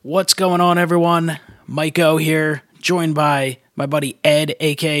What's going on, everyone? Mike O here, joined by my buddy Ed,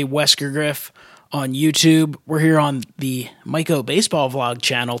 aka Wesker Griff, on YouTube. We're here on the Mike O Baseball Vlog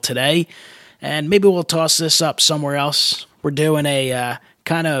channel today, and maybe we'll toss this up somewhere else. We're doing a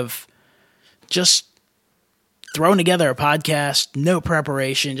kind of just throwing together a podcast, no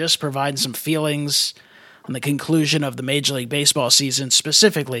preparation, just providing some feelings on the conclusion of the Major League Baseball season,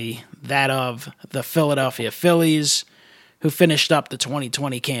 specifically that of the Philadelphia Phillies, who finished up the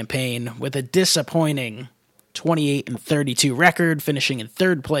 2020 campaign with a disappointing 28-32 record, finishing in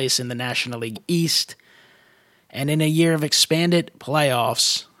third place in the National League East. And in a year of expanded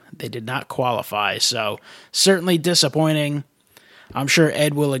playoffs, they did not qualify. So certainly disappointing. I'm sure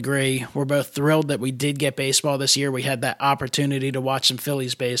Ed will agree. We're both thrilled that we did get baseball this year. We had that opportunity to watch some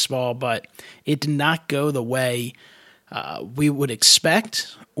Phillies baseball, but it did not go the way we would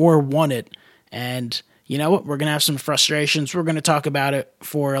expect or want it. And you know what? We're going to have some frustrations. We're going to talk about it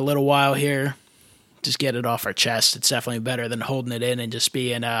for a little while here. Just get it off our chest. It's definitely better than holding it in and just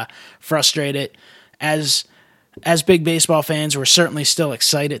being frustrated. As big baseball fans, we're certainly still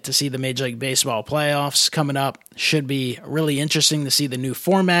excited to see the Major League Baseball playoffs coming up. Should be really interesting to see the new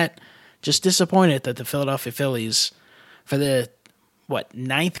format. Just disappointed that the Philadelphia Phillies, for the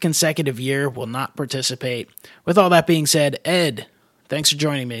ninth consecutive year, will not participate. With all that being said, Ed, thanks for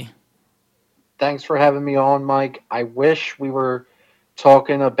joining me. Thanks for having me on, Mike. I wish we were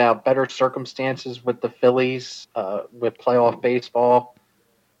talking about better circumstances with the Phillies, with playoff baseball,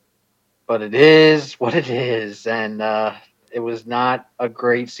 but it is what it is, and it was not a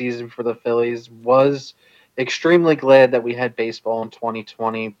great season for the Phillies. Was extremely glad that we had baseball in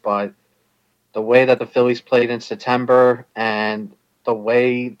 2020, but the way that the Phillies played in September and the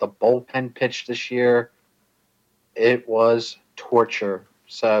way the bullpen pitched this year, it was torture.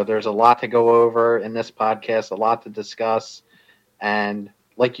 So there's a lot to go over in this podcast, a lot to discuss. And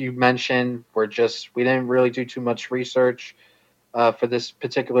like you mentioned, we didn't really do too much research for this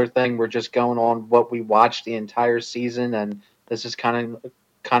particular thing. We're just going on what we watched the entire season, and this is kind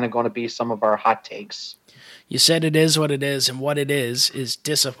of going to be some of our hot takes. You said it is what it is, and what it is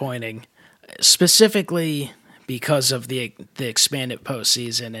disappointing, specifically because of the expanded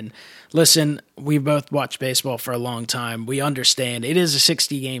postseason. And listen, we've both watched baseball for a long time. We understand it is a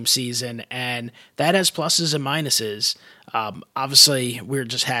 60-game season, and that has pluses and minuses. Obviously, we're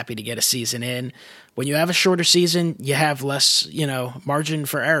just happy to get a season in. When you have a shorter season, you have less, margin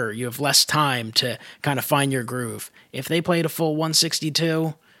for error. You have less time to kind of find your groove. If they played a full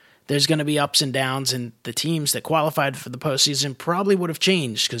 162, there's going to be ups and downs, and the teams that qualified for the postseason probably would have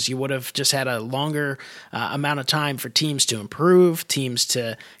changed because you would have just had a longer amount of time for teams to improve, teams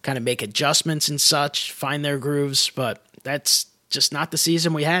to kind of make adjustments and such, find their grooves, but that's just not the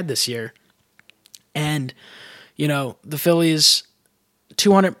season we had this year. And, the Phillies,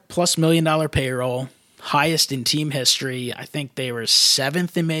 $200+ million payroll, highest in team history. I think they were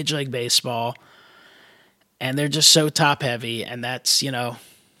 7th in Major League Baseball, and they're just so top-heavy, and that's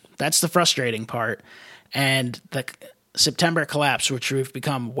the frustrating part. And the September collapse, which we've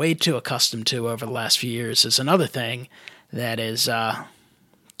become way too accustomed to over the last few years, is another thing that is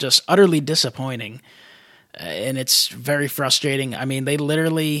just utterly disappointing. And it's very frustrating. I mean, they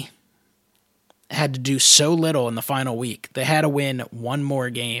literally had to do so little in the final week. They had to win one more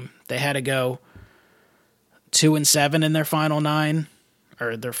game. They had to go 2-7 in their final 9,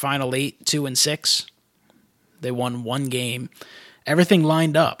 or their final 8, 2-6. They won one game. Everything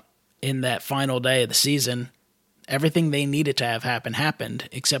lined up in that final day of the season. Everything they needed to have happened,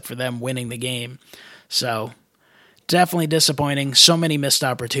 except for them winning the game. So, definitely disappointing. So many missed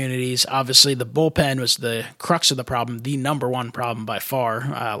opportunities. Obviously, the bullpen was the crux of the problem, the number one problem by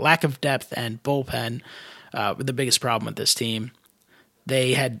far. Lack of depth and bullpen were the biggest problem with this team.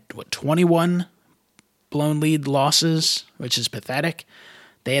 They had, 21 blown lead losses, which is pathetic.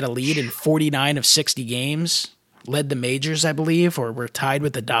 They had a lead in 49 of 60 games. Led the majors, I believe, or were tied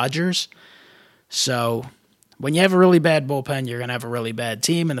with the Dodgers. So when you have a really bad bullpen, you're going to have a really bad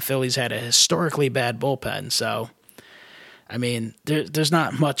team, and the Phillies had a historically bad bullpen. So, I mean, there's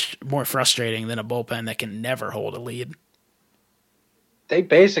not much more frustrating than a bullpen that can never hold a lead. They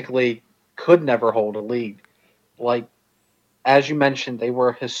basically could never hold a lead. Like, as you mentioned, they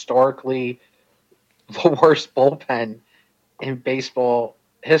were historically the worst bullpen in baseball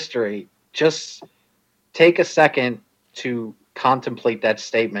history. Just take a second to contemplate that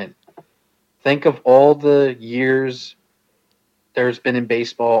statement. Think of all the years there's been in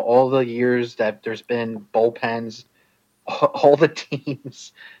baseball, all the years that there's been bullpens, all the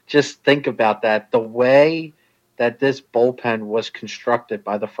teams. Just think about that. The way that this bullpen was constructed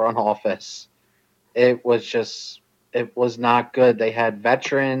by the front office, it was just it was not good. They had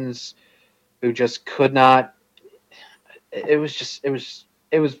veterans who just could not. It was just it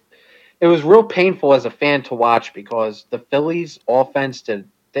was real painful as a fan to watch because the Phillies offense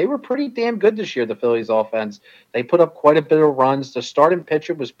they were pretty damn good this year. The Phillies offense, they put up quite a bit of runs. The starting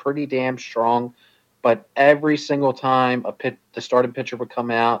pitcher was pretty damn strong, but every single time the starting pitcher would come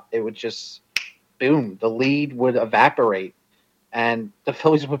out, it would just boom, the lead would evaporate, and the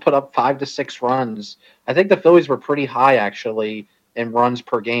Phillies would put up 5 to 6 runs. I think the Phillies were pretty high actually in runs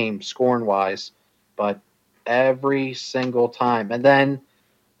per game, scoring wise, but every single time, and then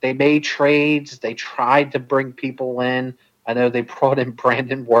they made trades. They tried to bring people in. I know they brought in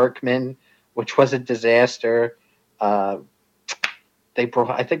Brandon Workman, which was a disaster. I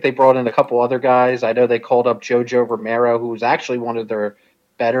think they brought in a couple other guys. I know they called up JoJo Romero, who was actually one of their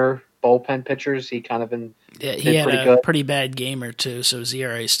better bullpen pitchers. He kind of he had a pretty bad game or two, so his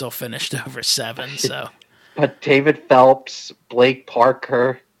ERA still finished over 7. So, but David Phelps, Blake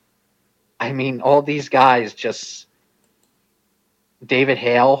Parker, I mean, all these guys just. David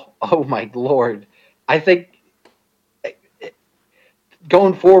Hale, oh my Lord. I think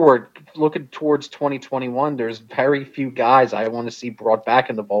going forward, looking towards 2021, there's very few guys I want to see brought back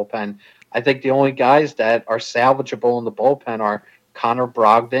in the bullpen. I think the only guys that are salvageable in the bullpen are Connor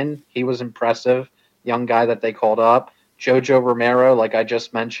Brogdon. He was impressive, young guy that they called up. JoJo Romero, like I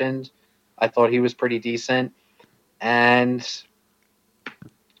just mentioned, I thought he was pretty decent. And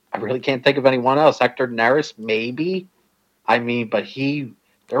I really can't think of anyone else. Hector Neris, maybe. I mean, but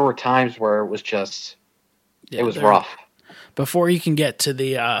there were times where it was just, it was rough. Before you can get to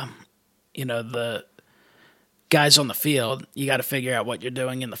the, the guys on the field, you got to figure out what you're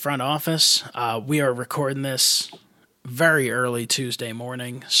doing in the front office. We are recording this very early Tuesday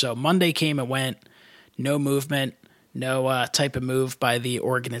morning. So Monday came and went, no movement, no type of move by the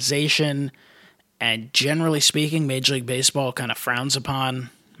organization. And generally speaking, Major League Baseball kind of frowns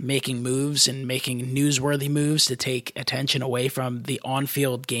upon making moves and making newsworthy moves to take attention away from the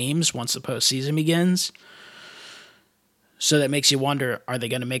on-field games once the postseason begins. So that makes you wonder, are they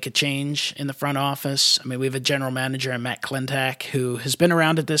going to make a change in the front office? I mean, we have a general manager, Matt Klentak, who has been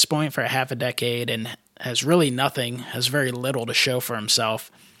around at this point for a half a decade and has very little to show for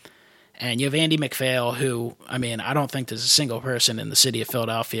himself. And you have Andy MacPhail, who, I mean, I don't think there's a single person in the city of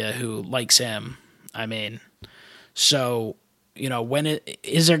Philadelphia who likes him. I mean, so...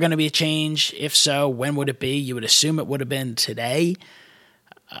 is there going to be a change? If so, when would it be? You would assume it would have been today,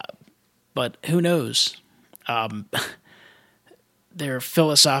 but who knows? There are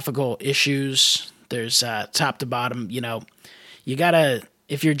philosophical issues. There's top to bottom. You gotta.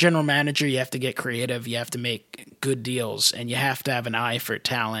 If you're a general manager, you have to get creative. You have to make good deals, and you have to have an eye for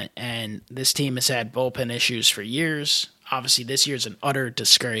talent. And this team has had bullpen issues for years. Obviously, this year's an utter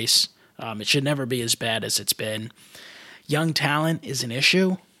disgrace. It should never be as bad as it's been. Young talent is an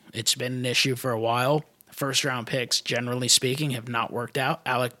issue. It's been an issue for a while. First-round picks, generally speaking, have not worked out.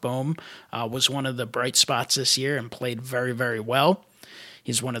 Alec Boehm was one of the bright spots this year and played very, very well.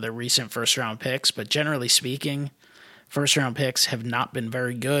 He's one of the recent first-round picks, but generally speaking, first-round picks have not been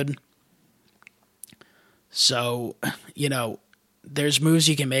very good. So, there's moves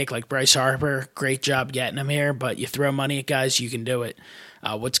you can make, like Bryce Harper. Great job getting him here, but you throw money at guys, you can do it.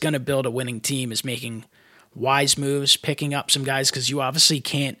 What's going to build a winning team is making wise moves, picking up some guys, because you obviously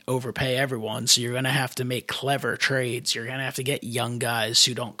can't overpay everyone, so you're going to have to make clever trades. You're going to have to get young guys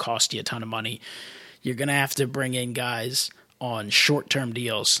who don't cost you a ton of money. You're going to have to bring in guys on short-term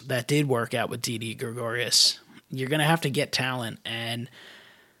deals. That did work out with Didi Gregorius. You're going to have to get talent, and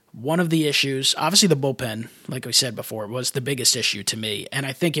one of the issues, obviously the bullpen, like we said before, was the biggest issue to me, and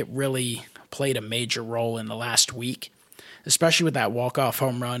I think it really played a major role in the last week, especially with that walk-off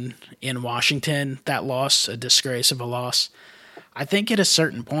home run in Washington, that loss, a disgrace of a loss. I think at a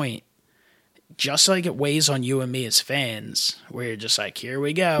certain point, just like it weighs on you and me as fans, where you're just like, here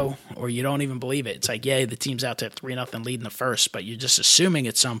we go, or you don't even believe it. It's like, yay, the team's out to 3-0 lead in the first, but you're just assuming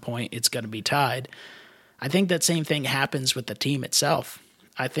at some point it's going to be tied. I think that same thing happens with the team itself.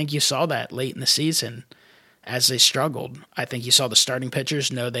 I think you saw that late in the season as they struggled. I think you saw the starting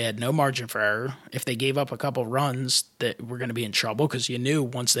pitchers know they had no margin for error. If they gave up a couple runs, that we're going to be in trouble, because you knew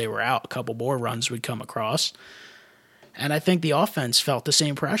once they were out, a couple more runs would come across. And I think the offense felt the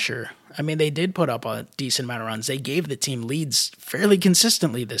same pressure. I mean, they did put up a decent amount of runs. They gave the team leads fairly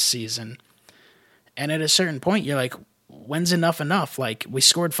consistently this season. And at a certain point, you're like, when's enough? Like, we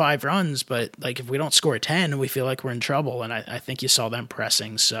scored 5 runs, but like if we don't score 10, we feel like we're in trouble. And I think you saw them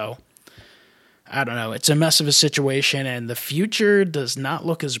pressing. So I don't know. It's a mess of a situation, and the future does not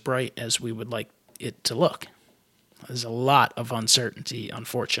look as bright as we would like it to look. There's a lot of uncertainty,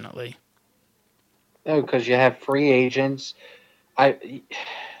 unfortunately. No, because you have free agents. I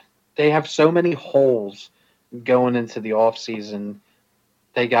They have so many holes going into the offseason.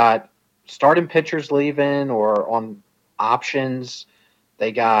 They got starting pitchers leaving or on options.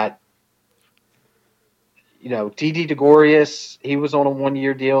 They got, Didi Gregorius. He was on a 1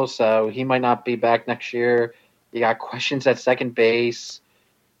 year deal, so he might not be back next year. You got questions at second base.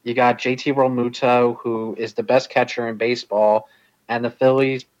 You got JT Realmuto, who is the best catcher in baseball, and the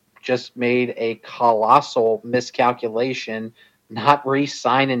Phillies just made a colossal miscalculation not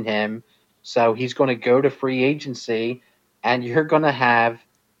re-signing him. So he's going to go to free agency, and you're going to have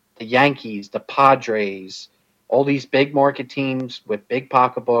the Yankees, the Padres, all these big market teams with big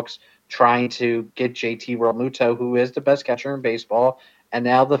pocketbooks trying to get JT Realmuto, who is the best catcher in baseball, and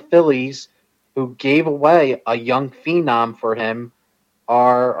now the Phillies, who gave away a young phenom for him,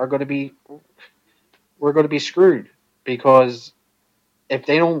 are going to be we're going to be screwed because if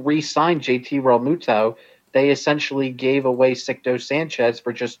they don't re-sign JT Realmuto, they essentially gave away Sixto Sanchez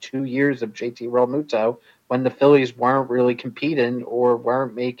for just 2 years of JT Realmuto when the Phillies weren't really competing or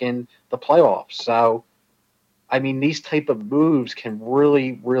weren't making the playoffs. So, I mean, these type of moves can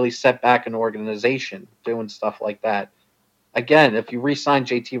really, really set back an organization doing stuff like that. Again, if you re-sign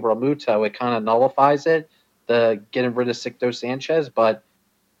JT Realmuto, it kind of nullifies it, the getting rid of Sixto Sanchez, but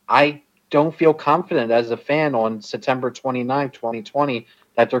I don't feel confident as a fan on September 29th, 2020,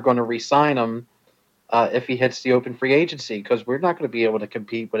 that they're going to re-sign him if he hits the open free agency because we're not going to be able to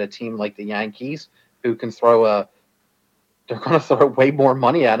compete with a team like the Yankees who can they're going to throw way more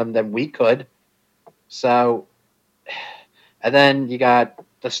money at him than we could. So, and then you got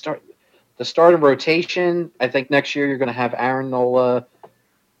the start of rotation. I think next year you're going to have Aaron Nola,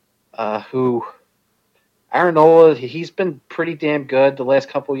 who Aaron Nola, he's been pretty damn good the last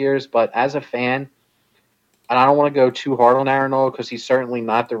couple years, but as a fan, and I don't want to go too hard on Aaron Nola because he's certainly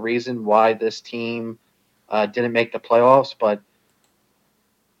not the reason why this team didn't make the playoffs. But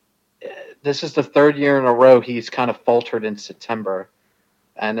this is the third year in a row he's kind of faltered in September,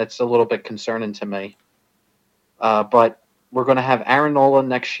 and it's a little bit concerning to me. But we're going to have Aaron Nola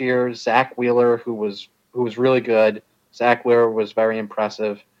next year, Zach Wheeler, who was really good. Zach Wheeler was very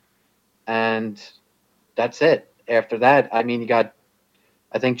impressive, and that's it. After that, I mean,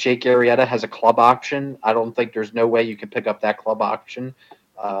 I think Jake Arrieta has a club option. I don't think there's no way you can pick up that club option.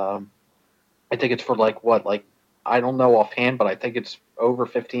 I think it's for I don't know offhand, but I think it's over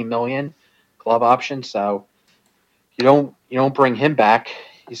 15 million club option. So you don't bring him back.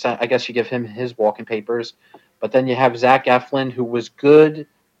 I guess you give him his walking papers, but then you have Zach Eflin, who was good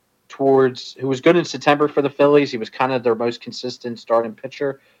in September for the Phillies. He was kind of their most consistent starting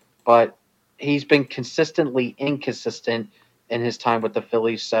pitcher, but he's been consistently inconsistent in his time with the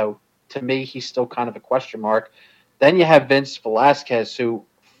Phillies. So to me, he's still kind of a question mark. Then you have Vince Velasquez, who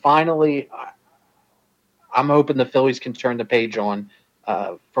finally, I'm hoping the Phillies can turn the page on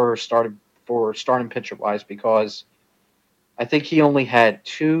for starting pitcher wise because I think he only had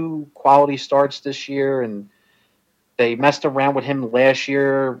 2 quality starts this year, and they messed around with him last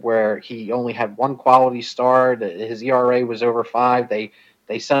year where he only had 1 quality start. His ERA was over 5. They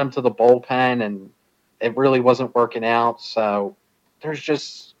sent him to the bullpen, and it really wasn't working out. So there's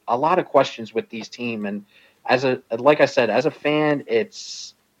just a lot of questions with these team, and like I said, as a fan,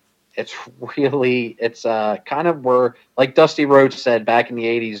 it's kind of where, like Dusty Rhodes said back in the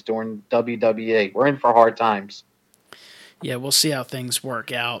 80s during WWE, we're in for hard times. Yeah, we'll see how things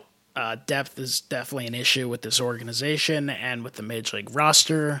work out. Depth is definitely an issue with this organization and with the major league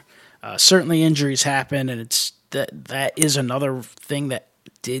roster. Certainly injuries happen, and that is another thing that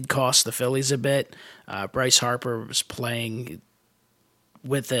did cost the Phillies a bit. Bryce Harper was playing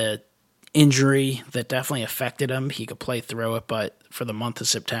with a injury that definitely affected him. He could play through it, but for the month of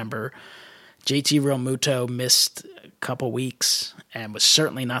September, JT Realmuto missed a couple weeks and was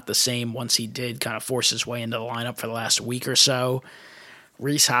certainly not the same once he did kind of force his way into the lineup for the last week or so.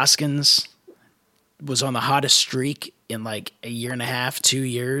 Rhys Hoskins was on the hottest streak in like a year and a half, 2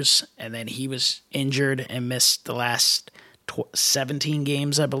 years, and then he was injured and missed the last 17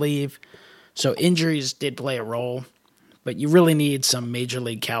 games, I believe. So injuries did play a role, but you really need some major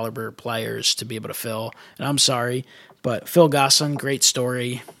league caliber players to be able to fill. And I'm sorry, but Phil Gosselin, great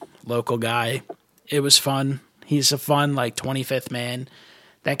story, local guy. It was fun. He's a fun, 25th man.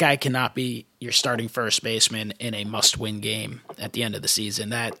 That guy cannot be your starting first baseman in a must-win game at the end of the season.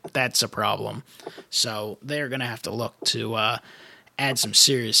 That's a problem. So they're going to have to look to add some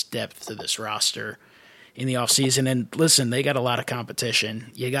serious depth to this roster in the offseason. And listen, they got a lot of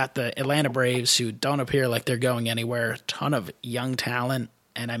competition. You got the Atlanta Braves, who don't appear like they're going anywhere. A ton of young talent.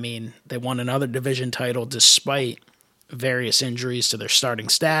 And, I mean, they won another division title despite various injuries to their starting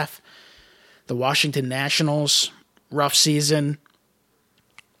staff. The Washington Nationals, rough season,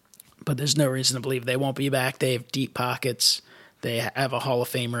 but there's no reason to believe they won't be back. They have deep pockets. They have a Hall of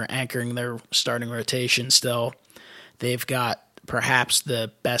Famer anchoring their starting rotation still. They've got perhaps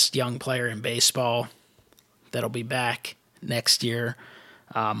the best young player in baseball that'll be back next year.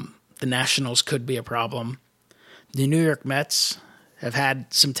 The Nationals could be a problem. The New York Mets have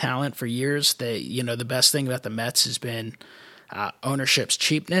had some talent for years. The best thing about the Mets has been ownership's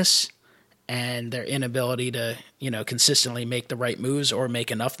cheapness and their inability to, consistently make the right moves or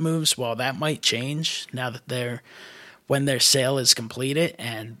make enough moves. Well, that might change now that when their sale is completed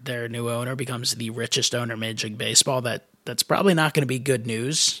and their new owner becomes the richest owner in Major League Baseball. That's probably not going to be good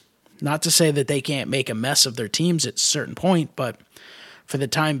news. Not to say that they can't make a mess of their teams at a certain point, but for the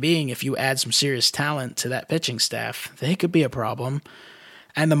time being, if you add some serious talent to that pitching staff, they could be a problem.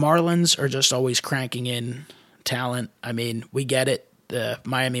 And the Marlins are just always cranking in talent. I mean, we get it. The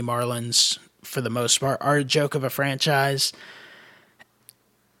Miami Marlins, for the most part, are a joke of a franchise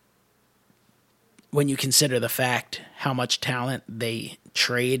when you consider the fact how much talent they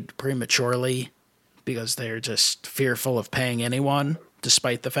trade prematurely because they're just fearful of paying anyone,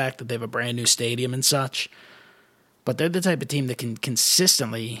 despite the fact that they have a brand new stadium and such. But they're the type of team that can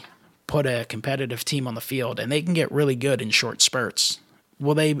consistently put a competitive team on the field, and they can get really good in short spurts.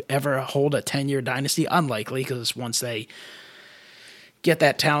 Will they ever hold a 10-year dynasty? Unlikely, because once they get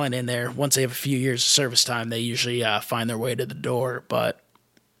that talent in there, once they have a few years of service time, they usually find their way to the door. But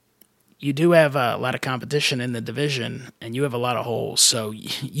you do have a lot of competition in the division, and you have a lot of holes. So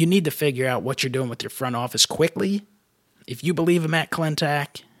you need to figure out what you're doing with your front office quickly. If you believe in Matt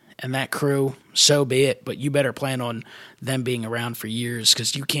Klentak and that crew, so be it. But you better plan on them being around for years,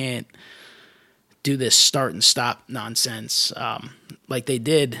 because you can't do this start and stop nonsense like they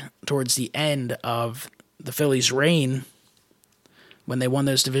did towards the end of the Phillies' reign when they won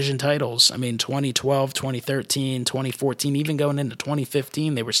those division titles. I mean, 2012, 2013, 2014, even going into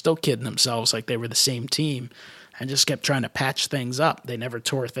 2015, they were still kidding themselves like they were the same team and just kept trying to patch things up. They never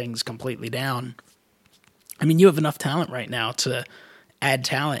tore things completely down. I mean, you have enough talent right now to add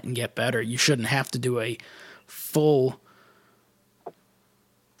talent and get better. You shouldn't have to do a full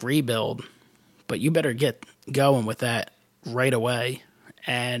rebuild, but you better get going with that right away.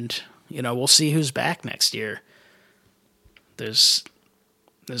 And, we'll see who's back next year. There's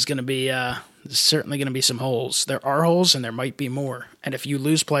going to be there's certainly going to be some holes. There are holes, and there might be more. And if you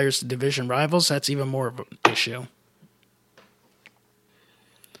lose players to division rivals, that's even more of an issue.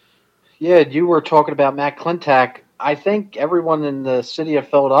 Yeah, you were talking about Matt Klentak. I think everyone in the city of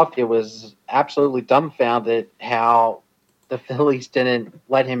Philadelphia was absolutely dumbfounded how the Phillies didn't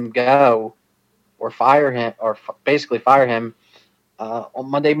let him go or fire him, or basically fire him on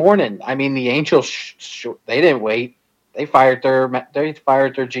Monday morning. I mean, the Angels they didn't wait. They fired their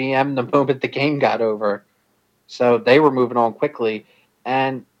GM the moment the game got over. So they were moving on quickly.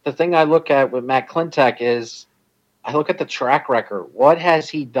 And the thing I look at with Matt Klentak is I look at the track record. What has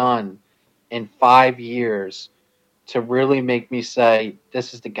he done in 5 years to really make me say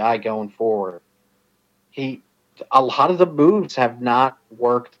this is the guy going forward? A lot of the moves have not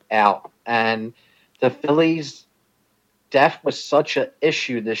worked out. And the Phillies' depth was such an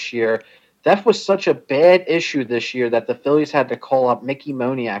issue this year. Depth was such a bad issue this year that the Phillies had to call up Mickey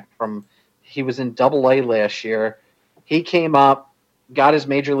Moniak he was in Double-A last year. He came up, got his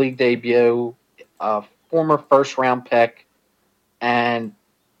major league debut, former first-round pick, and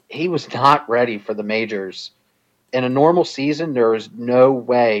he was not ready for the majors. In a normal season, there was no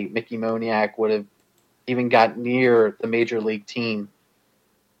way Mickey Moniak would have even got near the major league team.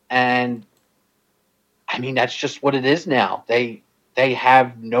 And, I mean, that's just what it is now.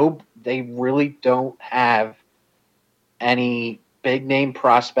 They really don't have any big name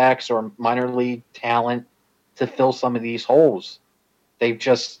prospects or minor league talent to fill some of these holes. They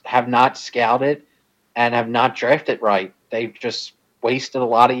just have not scouted and have not drafted right. They've just wasted a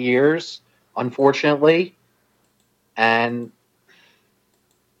lot of years, unfortunately, and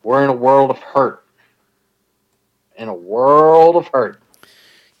we're in a world of hurt.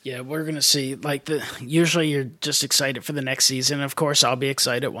 Yeah, we're going to see, usually you're just excited for the next season. Of course, I'll be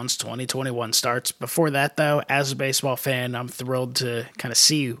excited once 2021 starts. Before that, though, as a baseball fan, I'm thrilled to kind of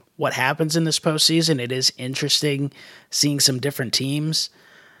see what happens in this postseason. It is interesting seeing some different teams.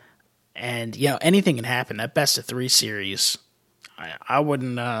 And, anything can happen. That best-of-3 series, I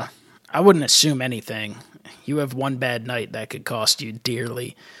wouldn't assume anything. You have one bad night that could cost you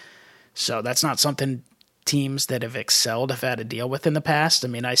dearly. So that's not something teams that have excelled have had to deal with in the past. I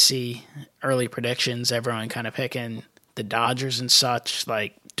mean, I see early predictions, everyone kind of picking the Dodgers and such.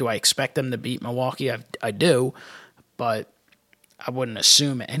 Like, do I expect them to beat Milwaukee? I do, but I wouldn't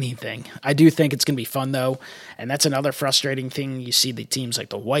assume anything. I do think it's going to be fun, though, and that's another frustrating thing. You see the teams like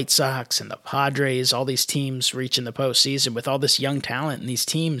the White Sox and the Padres, all these teams reaching the postseason with all this young talent, and these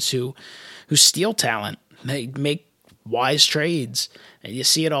teams who steal talent. They make wise trades, and you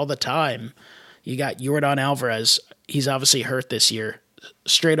see it all the time. You got Yordan Alvarez. He's obviously hurt this year.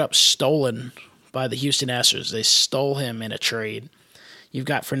 Straight up stolen by the Houston Astros. They stole him in a trade. You've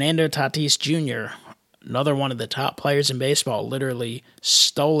got Fernando Tatis Jr., another one of the top players in baseball, literally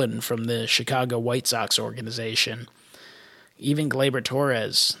stolen from the Chicago White Sox organization. Even Gleyber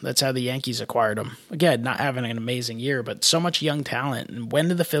Torres, that's how the Yankees acquired him. Again, not having an amazing year, but so much young talent. And when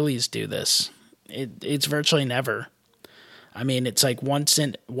do the Phillies do this? It's virtually never. I mean, it's like once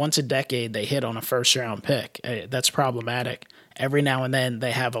a decade they hit on a first-round pick. That's problematic. Every now and then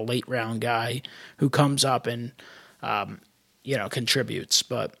they have a late-round guy who comes up and, contributes.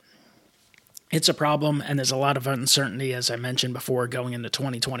 But it's a problem, and there's a lot of uncertainty, as I mentioned before, going into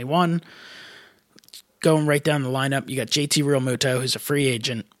 2021. Going right down the lineup, you got JT Realmuto, who's a free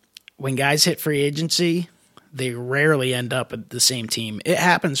agent. When guys hit free agency, they rarely end up at the same team. It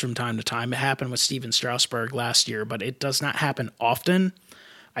happens from time to time. It happened with Steven Strasburg last year, but it does not happen often.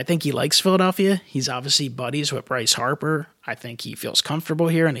 I think he likes Philadelphia. He's obviously buddies with Bryce Harper. I think he feels comfortable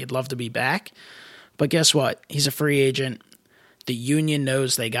here, and he'd love to be back. But guess what? He's a free agent. The union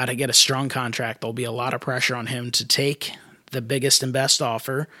knows they got to get a strong contract. There'll be a lot of pressure on him to take the biggest and best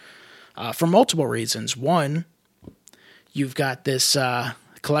offer for multiple reasons. One, you've got this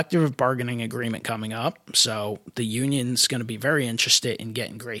collective bargaining agreement coming up, so the union's going to be very interested in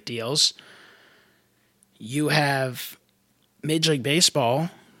getting great deals. You have Major League Baseball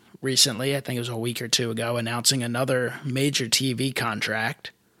recently, I think it was a week or two ago, announcing another major TV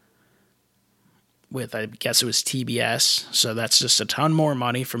contract with, I guess it was TBS, so that's just a ton more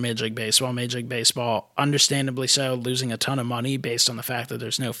money for Major League Baseball. Major League Baseball, understandably so, losing a ton of money based on the fact that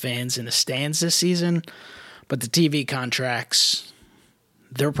there's no fans in the stands this season, but the TV contracts,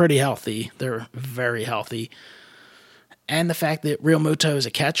 they're pretty healthy. They're very healthy. And the fact that Realmuto is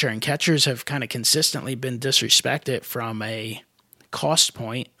a catcher, and catchers have kind of consistently been disrespected from a cost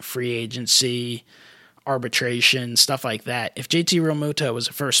point, free agency, arbitration, stuff like that. If JT Realmuto was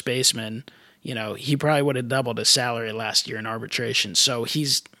a first baseman, he probably would have doubled his salary last year in arbitration. So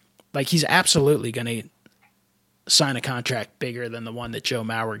he's absolutely going to sign a contract bigger than the one that Joe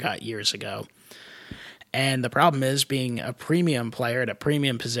Mauer got years ago. And the problem is, being a premium player at a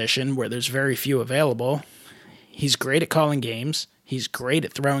premium position where there's very few available, he's great at calling games. He's great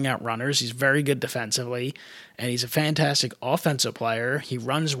at throwing out runners. He's very good defensively. And he's a fantastic offensive player. He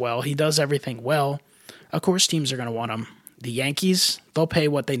runs well. He does everything well. Of course, teams are going to want him. The Yankees, they'll pay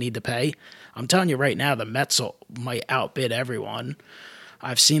what they need to pay. I'm telling you right now, the Mets might outbid everyone.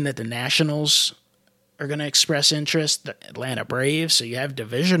 I've seen that the Nationals are going to express interest, the Atlanta Braves, so you have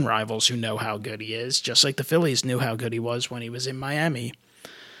division rivals who know how good he is, just like the Phillies knew how good he was when he was in Miami.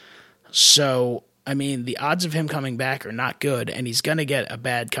 So, I mean, the odds of him coming back are not good, and he's going to get a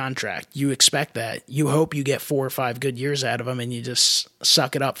bad contract. You expect that. You hope you get 4 or 5 good years out of him, and you just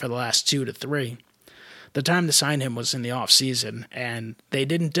suck it up for the last 2 to 3. The time to sign him was in the offseason, and they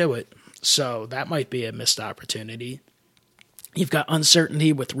didn't do it. So that might be a missed opportunity. You've got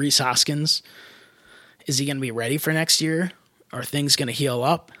uncertainty with Rhys Hoskins. Is he going to be ready for next year? Are things going to heal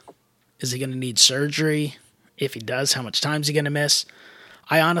up? Is he going to need surgery? If he does, how much time is he going to miss?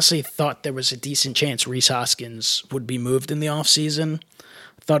 I honestly thought there was a decent chance Rhys Hoskins would be moved in the offseason.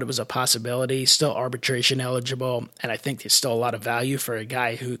 Thought it was a possibility, still arbitration eligible, and I think there's still a lot of value for a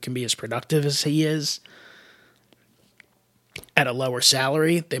guy who can be as productive as he is. At a lower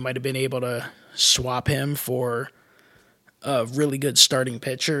salary, they might have been able to swap him for a really good starting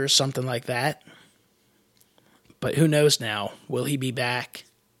pitcher or something like that. But who knows now? Will he be back?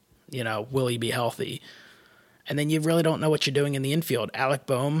 Will he be healthy? And then you really don't know what you're doing in the infield. Alec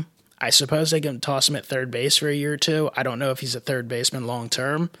Boehm, I suppose they can toss him at third base for a year or two. I don't know if he's a third baseman long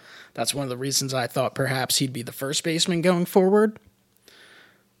term. That's one of the reasons I thought perhaps he'd be the first baseman going forward.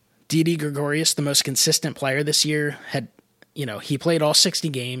 Didi Gregorius, the most consistent player this year, he played all 60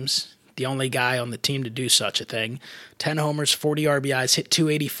 games, the only guy on the team to do such a thing. 10 homers, 40 RBIs, hit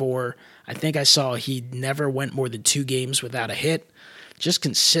 284. I think I saw he never went more than 2 games without a hit. Just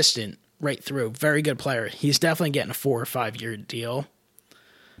consistent right through. Very good player. He's definitely getting a 4 or 5 year deal.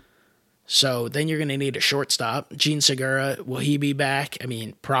 So then you're going to need a shortstop. Gene Segura, will he be back? I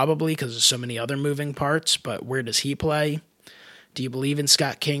mean, probably, because there's so many other moving parts, but where does he play? Do you believe in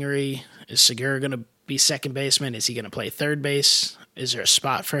Scott Kingery? Is Segura going to be second baseman? Is he going to play third base? Is there a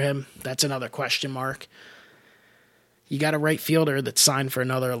spot for him? That's another question mark. You got a right fielder that's signed for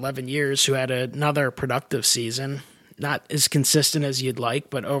another 11 years who had another productive season. Not as consistent as you'd like,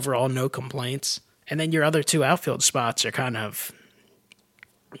 but overall no complaints. And then your other two outfield spots are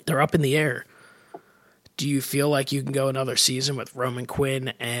they're up in the air. Do you feel like you can go another season with Roman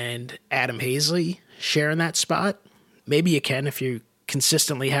Quinn and Adam Hazley sharing that spot? Maybe you can if you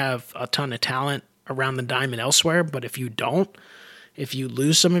consistently have a ton of talent around the diamond elsewhere, but if you don't, if you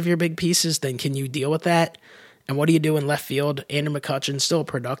lose some of your big pieces, then can you deal with that? And what do you do in left field? Andrew McCutchen, still a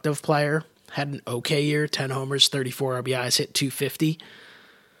productive player, had an okay year, 10 homers, 34 RBIs, hit 250.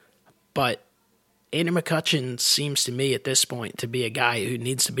 But Andrew McCutchen seems to me at this point to be a guy who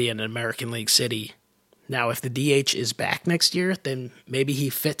needs to be in an American League city. Now, if the DH is back next year, then maybe he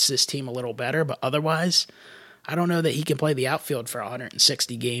fits this team a little better, but otherwise, I don't know that he can play the outfield for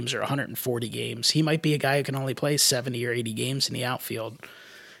 160 games or 140 games. He might be a guy who can only play 70 or 80 games in the outfield.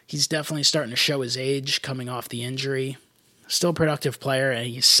 He's definitely starting to show his age coming off the injury. Still a productive player, and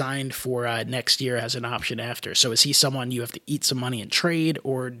he's signed for next year as an option after. So is he someone you have to eat some money and trade,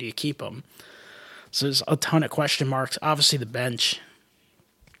 or do you keep him? So there's a ton of question marks. Obviously, the bench.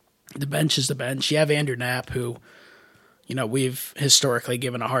 The bench is the bench. You have Andrew Knapp, who, we've historically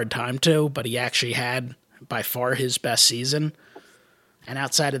given a hard time to, but he actually had by far his best season. And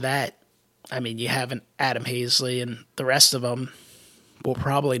outside of that, you have an Adam Hazley, and the rest of them will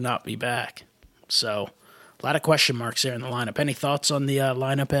probably not be back. So a lot of question marks there in the lineup. Any thoughts on the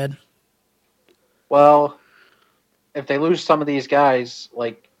lineup, Ed? Well, if they lose some of these guys,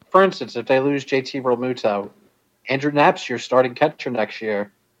 like, for instance, if they lose JT Realmuto, Andrew Knapp's your starting catcher next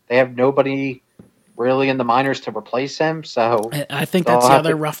year. They have nobody really in the minors to replace him. So I think that's the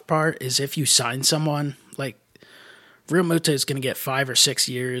other rough part is if you sign someone, like Realmuto is going to get 5 or 6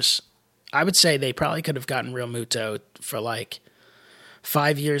 years. I would say they probably could have gotten Realmuto for like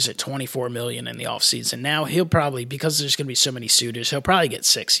 5 years at $24 million in the offseason. Now he'll probably, because there's going to be so many suitors, he'll probably get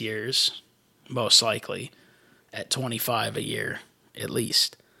 6 years, most likely, at $25 a year at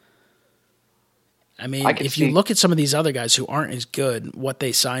least. If you look at some of these other guys who aren't as good, what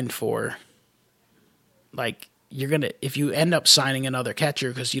they signed for, like if you end up signing another catcher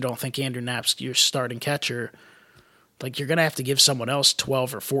because you don't think Andrew Knapp's your starting catcher, like you're gonna have to give someone else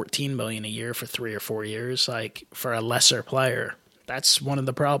 $12 or $14 million a year for 3 or 4 years, like for a lesser player. That's one of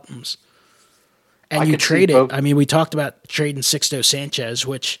the problems. And you trade it. We talked about trading Sixto Sanchez,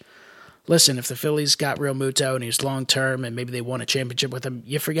 which, listen, if the Phillies got Realmuto and he's long-term and maybe they won a championship with him,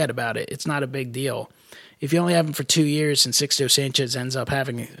 you forget about it. It's not a big deal. If you only have him for 2 years and Sixto Sanchez ends up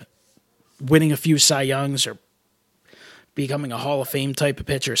winning a few Cy Youngs or becoming a Hall of Fame type of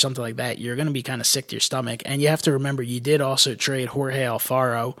pitcher or something like that, you're going to be kind of sick to your stomach. And you have to remember, you did also trade Jorge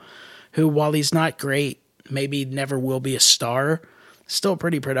Alfaro, who, while he's not great, maybe never will be a star, still a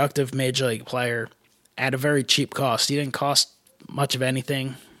pretty productive major league player at a very cheap cost. He didn't cost much of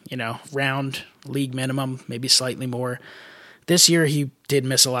anything. Round league minimum, maybe slightly more. This year he did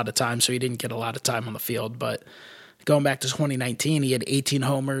miss a lot of time, so he didn't get a lot of time on the field. But going back to 2019, he had 18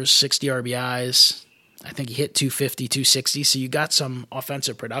 homers, 60 RBIs. I think he hit 250, 260. So you got some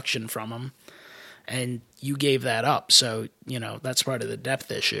offensive production from him, and you gave that up. So, that's part of the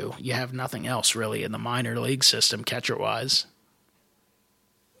depth issue. You have nothing else really in the minor league system catcher-wise.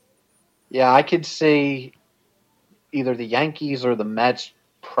 Yeah, I could see either the Yankees or the Mets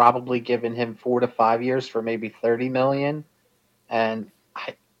probably giving him 4 to 5 years for maybe $30 million. And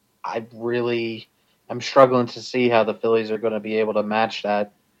I'm struggling to see how the Phillies are going to be able to match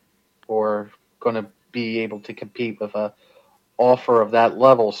that or going to be able to compete with a offer of that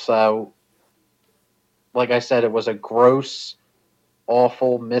level. So, like I said, it was a gross,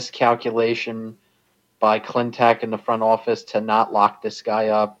 awful miscalculation by Clintac in the front office to not lock this guy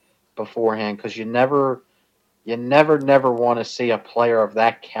up beforehand, because you never want to see a player of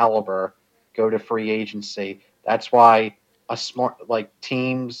that caliber go to free agency. That's why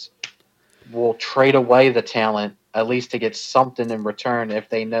teams will trade away the talent at least to get something in return if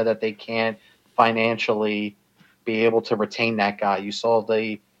they know that they can't financially be able to retain that guy. You saw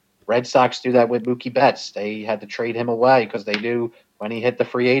the Red Sox do that with Mookie Betts. They had to trade him away because they knew when he hit the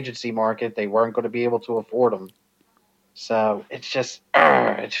free agency market, they weren't going to be able to afford him. So it's just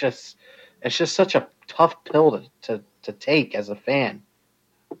such a tough pill to take as a fan.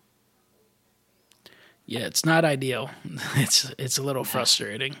 Yeah, it's not ideal. It's a little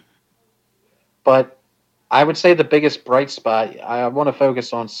frustrating. But I would say the biggest bright spot, I want to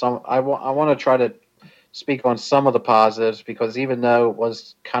focus on some. I want to try to speak on some of the positives, because even though it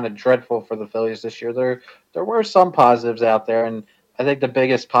was kind of dreadful for the Phillies this year, there were some positives out there, and I think the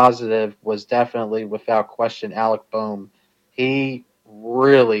biggest positive was definitely, without question, Alec Bohm. He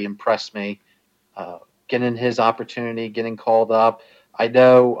really impressed me, getting his opportunity, getting called up. I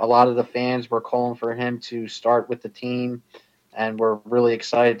know a lot of the fans were calling for him to start with the team, and we're really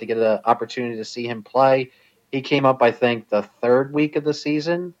excited to get an opportunity to see him play. He came up, I think, the third week of the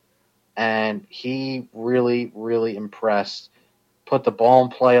season, and he really, really impressed. Put the ball in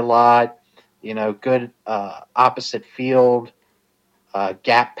play a lot, good opposite field,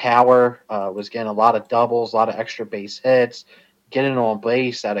 gap power, was getting a lot of doubles, a lot of extra base hits, getting on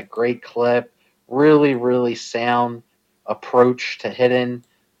base at a great clip. Really, really sound approach to hitting.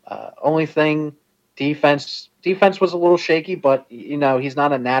 Only thing, defense was a little shaky, but he's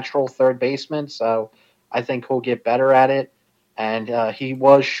not a natural third baseman, so I think he'll get better at it. And he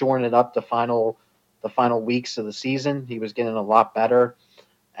was shoring it up the final weeks of the season. He was getting a lot better.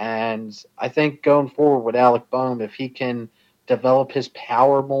 And I think going forward with Alec Bohm, if he can develop his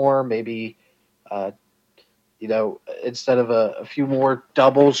power more, maybe, uh, instead of a few more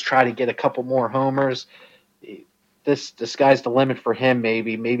doubles, try to get a couple more homers. This sky's the limit for him.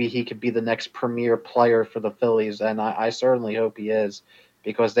 Maybe he could be the next premier player for the Phillies, and I certainly hope he is,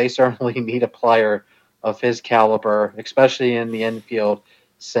 because they certainly need a player of his caliber, especially in the infield,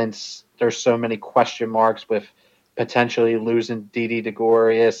 since there's so many question marks with potentially losing Didi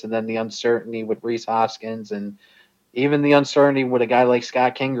Gregorius, and then the uncertainty with Rhys Hoskins, and even the uncertainty with a guy like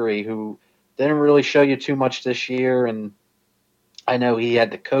Scott Kingery, who didn't really show you too much this year. And I know he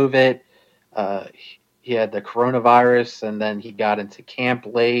had the COVID, uh, he had the coronavirus, and then he got into camp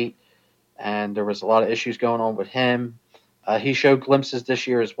late, and there was a lot of issues going on with him. He showed glimpses this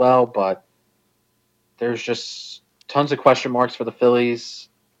year as well, but there's just tons of question marks for the Phillies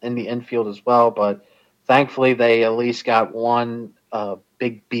in the infield as well. But thankfully, they at least got one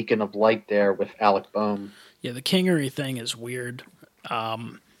big beacon of light there with Alec Bohm. Yeah, the Kingery thing is weird.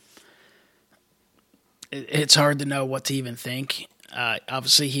 It's hard to know what to even think.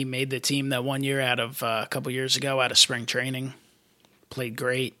 Obviously, he made the team that one year out of a couple years ago out of spring training. Played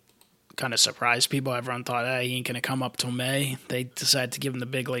great. Kind of surprised people. Everyone thought, hey, he ain't going to come up till May. They decided to give him the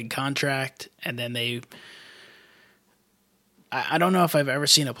big league contract, and then I don't know if I've ever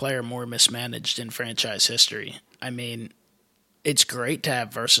seen a player more mismanaged in franchise history. I mean, it's great to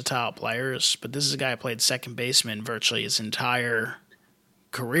have versatile players, but this is a guy who played second baseman virtually his entire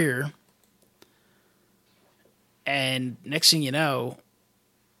career. And next thing you know,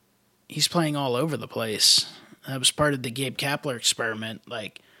 he's playing all over the place. That was part of the Gabe Kapler experiment.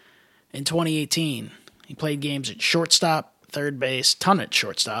 Like in 2018, he played games at shortstop, third base, ton at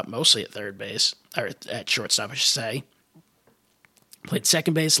shortstop, mostly at third base, or at shortstop, I should say. Played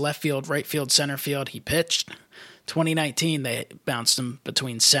second base, left field, right field, center field. He pitched. 2019, they bounced him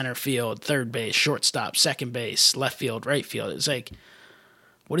between center field, third base, shortstop, second base, left field, right field. It was like,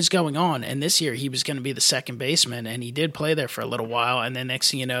 what is going on? And this year he was going to be the second baseman, and he did play there for a little while. And then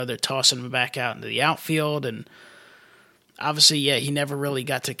next thing you know, they're tossing him back out into the outfield. And obviously, yeah, he never really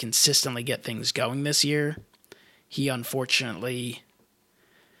got to consistently get things going this year. He unfortunately,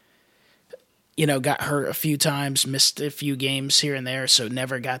 got hurt a few times, missed a few games here and there, so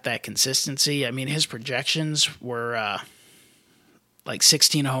never got that consistency. I mean, his projections were like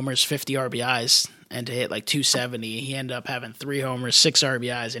 16 homers, 50 RBIs, and to hit like 270. He ended up having 3 homers, 6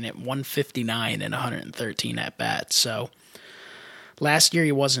 RBIs, and hit 159 and 113 at bats. So last year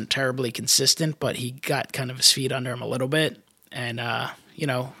he wasn't terribly consistent, but he got kind of his feet under him a little bit, and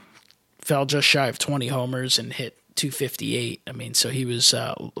fell just shy of 20 homers and hit 258. I mean, so he was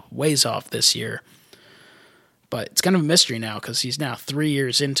ways off this year. But it's kind of a mystery now because he's now 3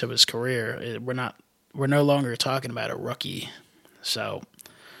 years into his career. We're no longer talking about a rookie. So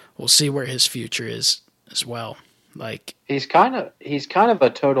we'll see where his future is as well. Like he's kind of a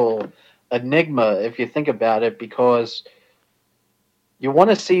total enigma if you think about it, because you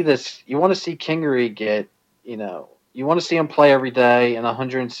want to see Kingery get, you want to see him play every day in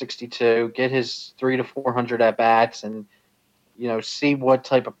 162, get his 300 to 400 at bats, and see what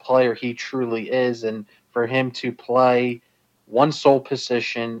type of player he truly is, and for him to play one sole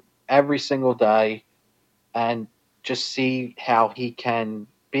position every single day, and just see how he can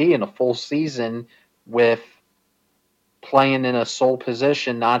be in a full season with playing in a sole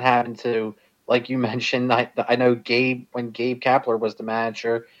position, not having to, like you mentioned. I know when Gabe Kapler was the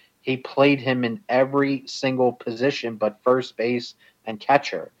manager, he played him in every single position but first base and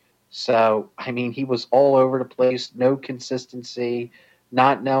catcher. So, I mean, he was all over the place, no consistency,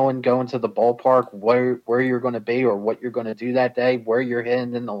 not knowing going to the ballpark where you're going to be or what you're going to do that day, where you're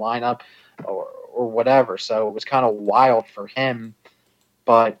hitting in the lineup or whatever. So it was kind of wild for him.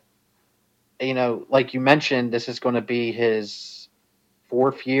 But, like you mentioned, this is going to be his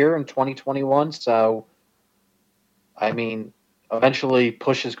 4th year in 2021. So, I mean, eventually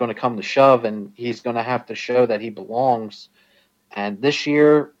push is going to come to shove, and he's going to have to show that he belongs. And this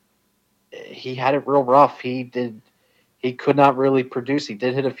year, he had it real rough. He could not really produce. He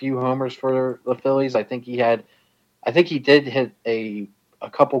did hit a few homers for the Phillies. I think he did hit a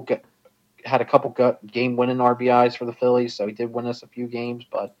couple had a couple game winning RBIs for the Phillies, so he did win us a few games,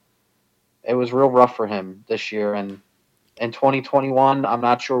 but it was real rough for him this year. And in 2021, I'm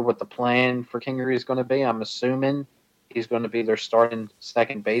not sure what the plan for Kingery is going to be. I'm assuming he's going to be their starting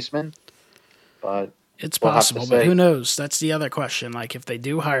second baseman, but it's possible, but who knows? That's the other question. Like, if they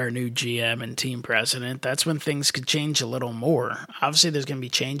do hire a new GM and team president, that's when things could change a little more. Obviously, there's going to be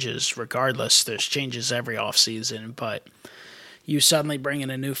changes regardless. There's changes every offseason, but you suddenly bring in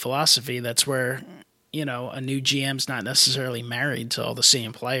a new philosophy, that's where, a new GM's not necessarily married to all the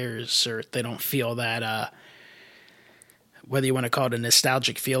same players, or they don't feel that, whether you want to call it a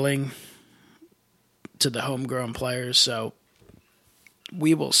nostalgic feeling to the homegrown players. So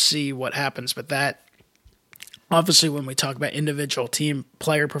we will see what happens with that. Obviously, when we talk about individual team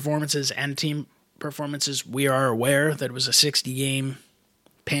player performances and team performances, we are aware that it was a 60-game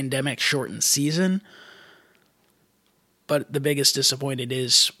pandemic-shortened season. But the biggest disappointment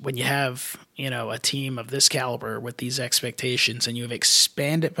is when you have, a team of this caliber with these expectations and you have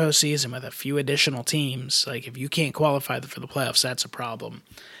expanded postseason with a few additional teams. Like, if you can't qualify for the playoffs, that's a problem.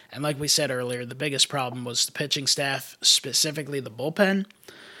 And like we said earlier, the biggest problem was the pitching staff, specifically the bullpen.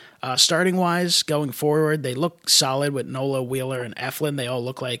 Starting-wise, going forward, they look solid with Nola, Wheeler, and Eflin. They all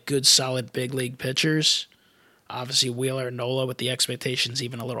look like good, solid big league pitchers. Obviously, Wheeler and Nola with the expectations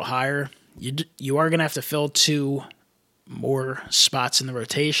even a little higher. You are going to have to fill 2 more spots in the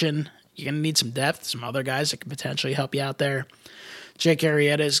rotation. You're going to need some depth, some other guys that can potentially help you out there. Jake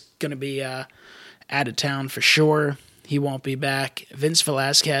Arrieta is going to be out of town for sure. He won't be back. Vince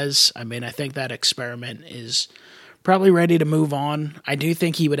Velasquez, I think that experiment is probably ready to move on. I do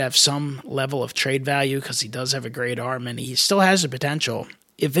think he would have some level of trade value because he does have a great arm and he still has the potential.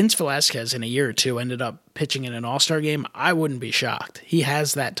 If Vince Velasquez in a year or two ended up pitching in an all-star game, I wouldn't be shocked. He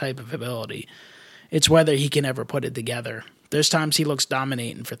has that type of ability. It's whether he can ever put it together. There's times he looks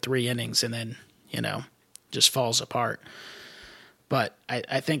dominating for 3 innings and then, just falls apart. But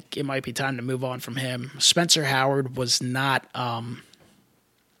I think it might be time to move on from him. Spencer Howard was not...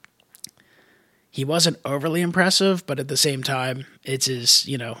 He wasn't overly impressive, but at the same time, it's his,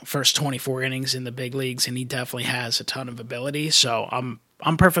 first 24 innings in the big leagues, and he definitely has a ton of ability. So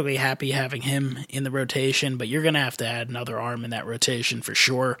I'm perfectly happy having him in the rotation, but you're going to have to add another arm in that rotation for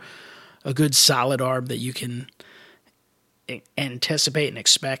sure. A good solid arm that you can anticipate and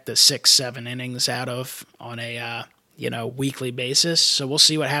expect the 6-7 innings out of on a weekly basis. So we'll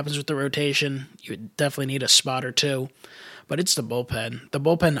see what happens with the rotation. You definitely need a spot or two, but it's the bullpen. The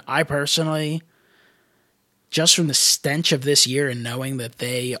bullpen, I personally, just from the stench of this year and knowing that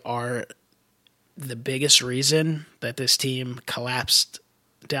they are the biggest reason that this team collapsed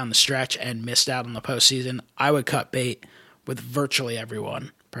down the stretch and missed out on the postseason, I would cut bait with virtually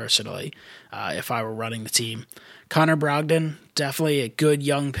everyone, personally, if I were running the team. Connor Brogdon, definitely a good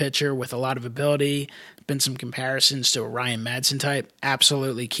young pitcher with a lot of ability. Been some comparisons to a Ryan Madsen type.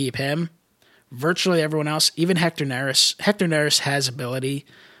 Absolutely keep him. Virtually everyone else, even Hector Neris. Hector Neris has ability,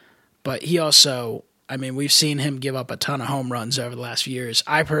 but he also... we've seen him give up a ton of home runs over the last few years.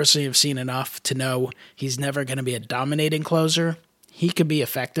 I personally have seen enough to know he's never going to be a dominating closer. He could be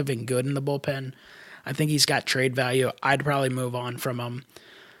effective and good in the bullpen. I think he's got trade value. I'd probably move on from him.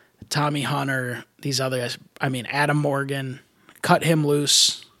 Tommy Hunter, these other guys. Adam Morgan, cut him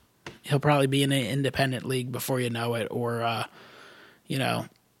loose. He'll probably be in an independent league before you know it, or,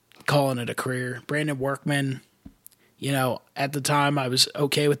 calling it a career. Brandon Workman, at the time I was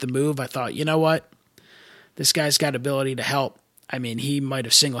okay with the move. I thought, you know what? This guy's got ability to help. He might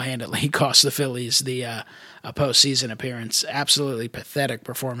have single-handedly cost the Phillies the a postseason appearance. Absolutely pathetic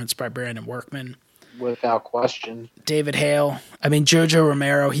performance by Brandon Workman. Without question. David Hale. Jojo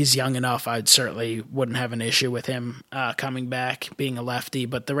Romero, he's young enough. I certainly wouldn't have an issue with him coming back, being a lefty.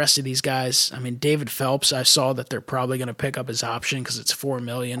 But the rest of these guys, David Phelps, I saw that they're probably going to pick up his option because it's $4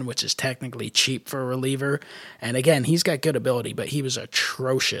 million, which is technically cheap for a reliever. And again, he's got good ability, but he was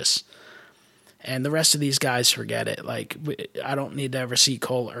atrocious. And the rest of these guys, forget it. I don't need to ever see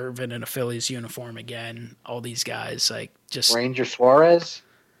Cole Irvin in a Phillies uniform again. All these guys, just... Ranger Suarez?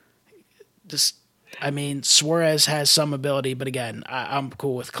 Suarez has some ability, but again, I'm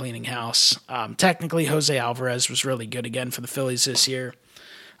cool with cleaning house. Technically, Jose Alvarez was really good again for the Phillies this year.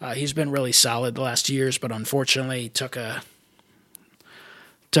 He's been really solid the last 2 years, but unfortunately took a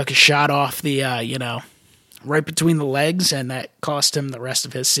shot off the, right between the legs, and that cost him the rest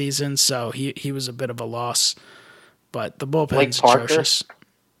of his season, so he was a bit of a loss. But the bullpen's atrocious.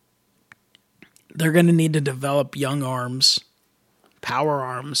 They're going to need to develop young arms power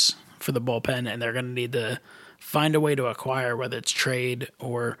arms for the bullpen, and they're going to need to find a way to acquire, whether it's trade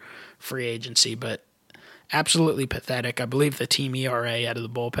or free agency. But absolutely pathetic. I believe the team ERA out of the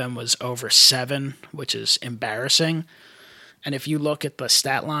bullpen was over 7, which is embarrassing. And if you look at the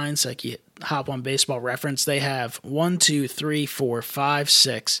stat lines, like you hop on Baseball Reference, they have 1, 2, 3, 4, 5,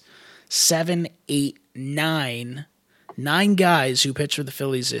 6, 7, 8, 9. 9 guys who pitched for the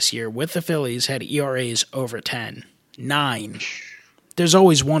Phillies this year with the Phillies had ERAs over 10. 9. There's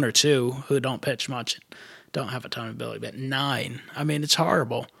always 1 or 2 who don't pitch much, don't have a ton of ability, but 9. I mean, it's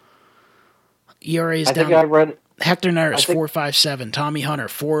horrible. ERAs down. think I read Hector Neris 4.57, Tommy Hunter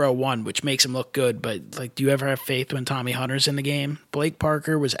 4.01, which makes him look good. But like, do you ever have faith when Tommy Hunter's in the game? Blake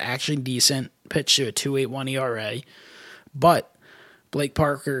Parker was actually decent, pitched to a 2.81 ERA, but Blake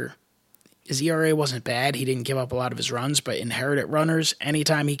Parker, his ERA wasn't bad. He didn't give up a lot of his runs, but inherited runners.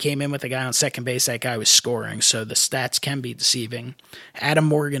 Anytime he came in with a guy on second base, that guy was scoring. So the stats can be deceiving. Adam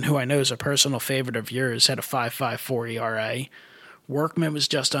Morgan, who I know is a personal favorite of yours, had a 5.54 ERA. Workman was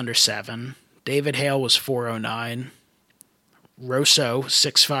just under 7. David Hale was 4.09. Rosso,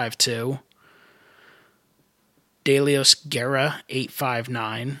 6.52. Delios Guerra,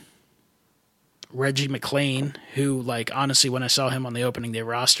 8.59. Reggie McClain, who, like, honestly, when I saw him on the opening day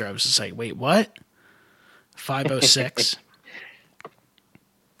roster, I was just like, wait, what? 5.06.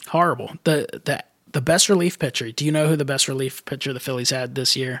 Horrible. The best relief pitcher. Do you know who the best relief pitcher the Phillies had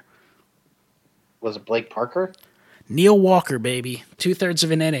this year? Was it Blake Parker? Neil Walker, baby. 2/3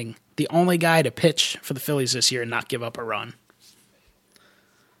 of an inning. The only guy to pitch for the Phillies this year and not give up a run.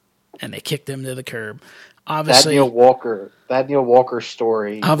 And they kicked him to the curb. Obviously, that Neil Walker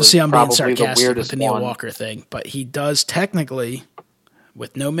story. Obviously, I'm being probably sarcastic with the Neil one. Walker thing, but he does technically,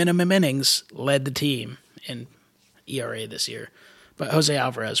 with no minimum innings, led the team in ERA this year. But Jose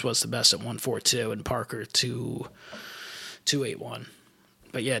Alvarez was the best at 1.42 and Parker 2.81.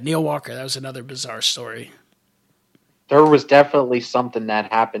 But yeah, Neil Walker, that was another bizarre story. There was definitely something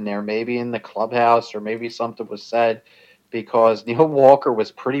that happened there, maybe in the clubhouse or maybe something was said, because Neil Walker was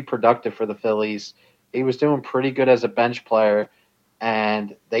pretty productive for the Phillies. He was doing pretty good as a bench player,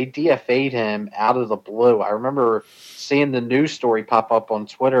 and they DFA'd him out of the blue. I remember seeing the news story pop up on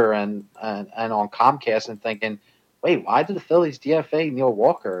Twitter and on Comcast and thinking, wait, why did the Phillies DFA Neil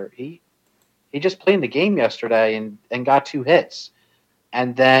Walker? He just played in the game yesterday and got 2 hits.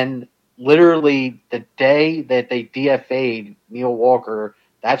 And then literally the day that they DFA'd Neil Walker,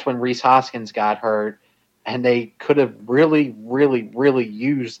 that's when Rhys Hoskins got hurt, and they could have really, really, really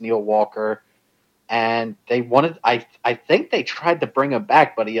used Neil Walker. And they wanted, I think they tried to bring him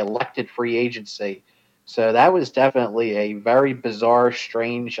back, but he elected free agency. So that was definitely a very bizarre,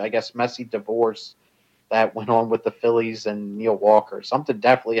 strange, I guess, messy divorce that went on with the Phillies and Neil Walker. Something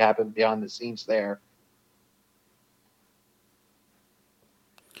definitely happened behind the scenes there.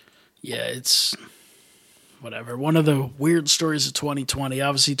 Yeah, it's whatever. One of the weird stories of 2020.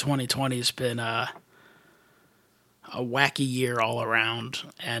 Obviously, 2020 has been a wacky year all around,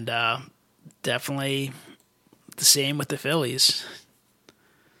 and definitely the same with the Phillies.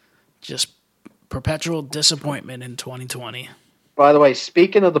 Just perpetual disappointment in 2020. By the way,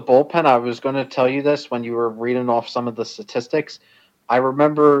 speaking of the bullpen, I was going to tell you this when you were reading off some of the statistics. I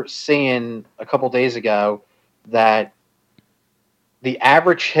remember seeing a couple days ago that the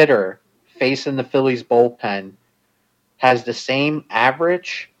average hitter facing the Phillies bullpen has the same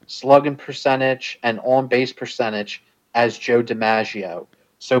average slugging percentage and on-base percentage as Joe DiMaggio.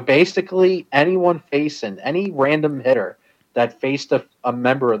 So basically, anyone facing any random hitter that faced a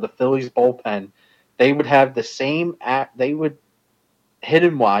member of the Phillies bullpen, they would have the same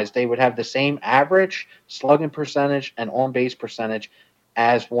hidden-wise, they would have the same average slugging percentage and on-base percentage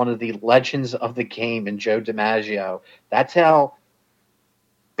as one of the legends of the game in Joe DiMaggio. That's how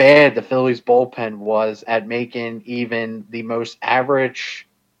bad the Phillies bullpen was at making even the most average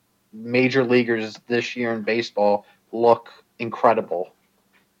major leaguers this year in baseball look incredible.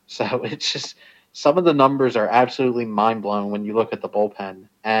 So it's just, some of the numbers are absolutely mind-blowing when you look at the bullpen.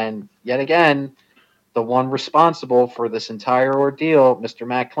 And yet again, the one responsible for this entire ordeal, Mr.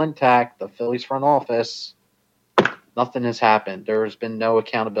 Matt Klentak, the Phillies front office, nothing has happened. There has been no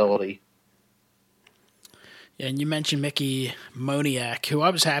accountability. And you mentioned Mickey Moniak, who I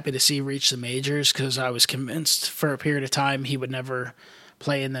was happy to see reach the majors because I was convinced for a period of time he would never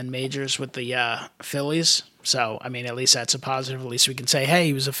play in the majors with the Phillies. So, I mean, at least that's a positive. At least we can say, hey,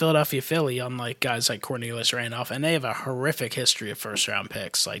 he was a Philadelphia Philly, unlike guys like Cornelius Randolph. And they have a horrific history of first-round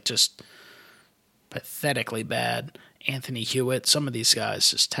picks, like just pathetically bad. Anthony Hewitt, some of these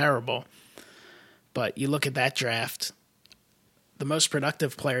guys, just terrible. But you look at that draft, the most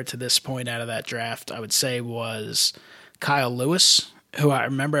productive player to this point out of that draft, I would say, was Kyle Lewis, who I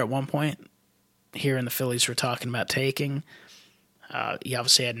remember at one point here in the Phillies were talking about taking. He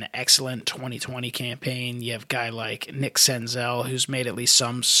obviously had an excellent 2020 campaign. You have a guy like Nick Senzel, who's made at least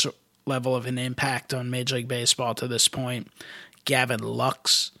some level of an impact on Major League Baseball to this point. Gavin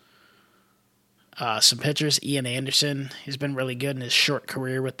Lux. Some pitchers, Ian Anderson. He's been really good in his short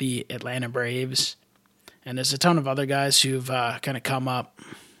career with the Atlanta Braves. And there's a ton of other guys who've kind of come up.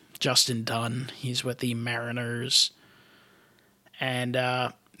 Justin Dunn, he's with the Mariners. And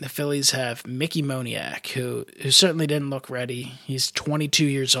the Phillies have Mickey Moniak, who certainly didn't look ready. He's 22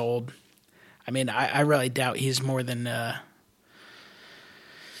 years old. I mean, I really doubt he's more than a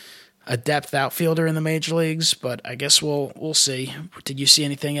depth outfielder in the major leagues, but I guess we'll see. Did you see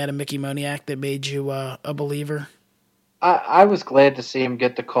anything out of Mickey Moniak that made you a believer? I was glad to see him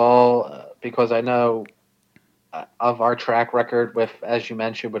get the call because I know of our track record with, as you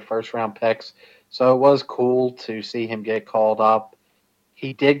mentioned, with first-round picks. So it was cool to see him get called up.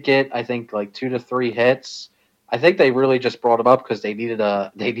 He did get, I think, like 2 to 3 hits. I think they really just brought him up because they needed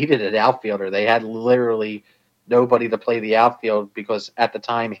an outfielder. They had literally nobody to play the outfield because at the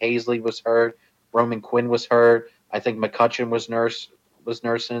time Hazley was hurt, Roman Quinn was hurt. I think McCutchen was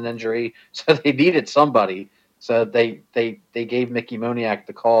nursing an injury, so they needed somebody. So they gave Mickey Moniak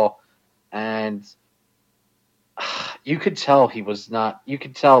the call, and you could tell he was not. You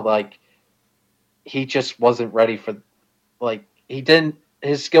could tell like he just wasn't ready for, like he didn't.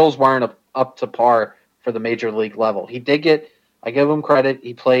 His skills weren't up to par for the major league level. He did get. I give him credit.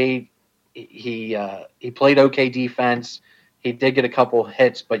 He played. He played okay defense. He did get a couple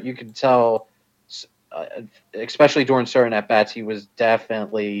hits, but you could tell, especially during certain at bats, he was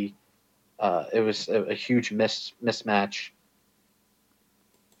definitely. It was a huge mismatch.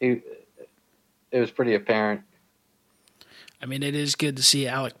 It was pretty apparent. I mean, it is good to see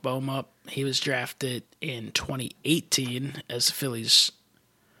Alec Bohm up. He was drafted in 2018 as the Phillies'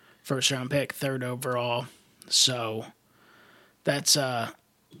 first-round pick, 3rd overall. So that's,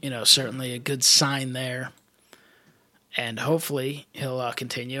 certainly a good sign there. And hopefully he'll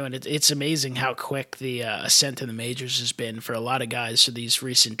continue. And it's amazing how quick the ascent in the majors has been for a lot of guys for these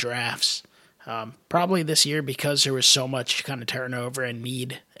recent drafts. Probably this year because there was so much kind of turnover and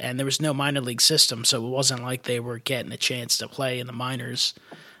need, and there was no minor league system, so it wasn't like they were getting a chance to play in the minors.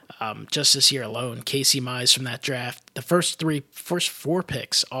 Just this year alone, Casey Mize from that draft, the first 4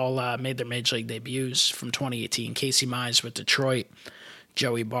 picks all made their major league debuts from 2018. Casey Mize with Detroit,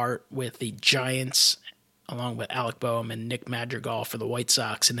 Joey Bart with the Giants, along with Alec Bohm and Nick Madrigal for the White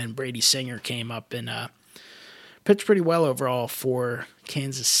Sox, and then Brady Singer came up and pitched pretty well overall for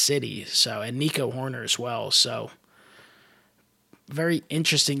Kansas City, and Nico Horner as well. So, very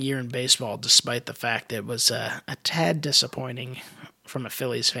interesting year in baseball, despite the fact that it was a tad disappointing from a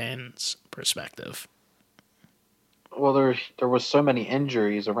Phillies fan's perspective. Well, there was so many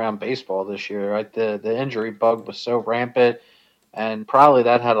injuries around baseball this year, right? The injury bug was so rampant, and probably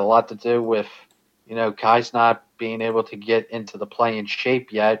that had a lot to do with, guys not being able to get into the playing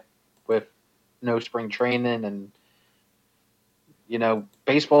shape yet with no spring training, and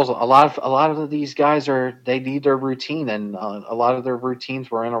baseball's a lot of these guys they need their routine, and a lot of their routines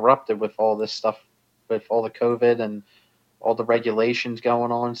were interrupted with all this stuff, with all the COVID and all the regulations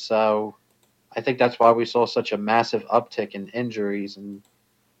going on. So I think that's why we saw such a massive uptick in injuries, and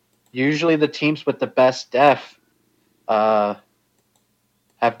usually the teams with the best depth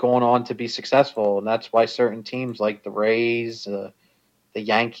have gone on to be successful, and that's why certain teams like the Rays, the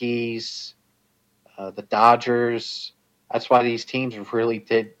Yankees, the Dodgers. That's why these teams really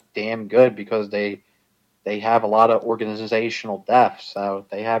did damn good, because they have a lot of organizational depth. So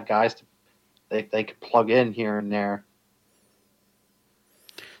they have guys they can plug in here and there.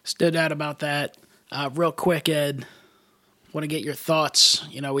 Stood out about that. Real quick, Ed, want to get your thoughts.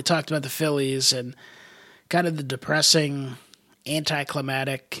 We talked about the Phillies and kind of the depressing,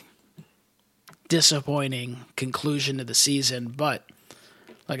 anticlimactic, disappointing conclusion to the season, but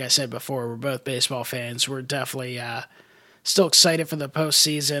like I said before, we're both baseball fans. We're definitely still excited for the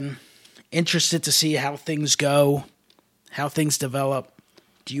postseason, interested to see how things go, how things develop.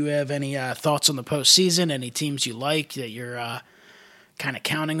 Do you have any thoughts on the postseason? Any teams you like that you're kind of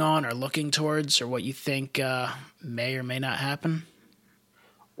counting on or looking towards, or what you think may or may not happen?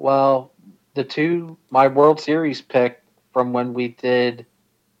 Well, my World Series pick from when we did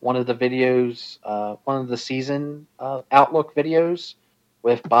one of the videos, one of the season outlook videos,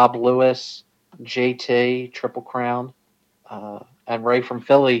 with Bob Lewis, JT, Triple Crown, and Ray from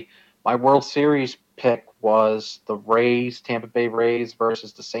Philly. My World Series pick was the Tampa Bay Rays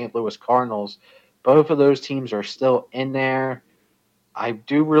versus the St. Louis Cardinals. Both of those teams are still in there. I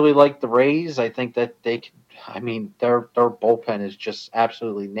do really like the Rays. I think that they can. I mean, their bullpen is just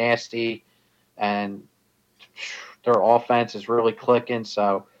absolutely nasty, and their offense is really clicking.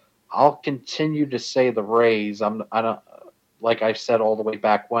 So I'll continue to say the Rays. I don't like I said all the way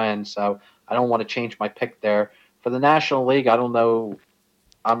back when. So I don't want to change my pick there for the National League. I don't know.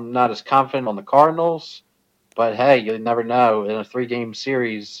 I'm not as confident on the Cardinals, but hey, you never know. In a 3-game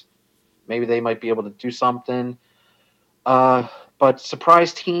series, maybe they might be able to do something. Uh, but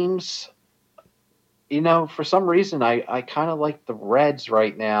surprise teams, for some reason, I kind of like the Reds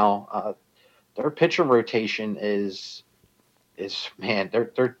right now. Their pitcher rotation is man,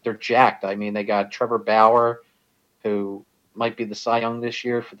 they're jacked. I mean, they got Trevor Bauer, who might be the Cy Young this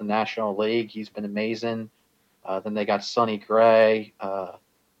year for the National League. He's been amazing. Then they got Sonny Gray,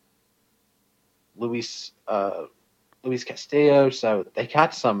 Luis Luis Castillo. So they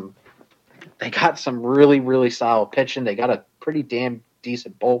got some really really solid pitching. They got a pretty damn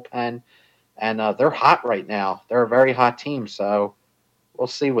decent bullpen, and they're hot right now. They're a very hot team. So we'll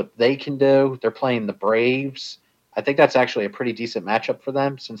see what they can do. They're playing the Braves. I think that's actually a pretty decent matchup for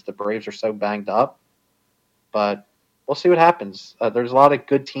them since the Braves are so banged up. But we'll see what happens. There's a lot of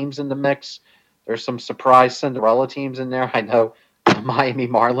good teams in the mix. There's some surprise Cinderella teams in there. I know the Miami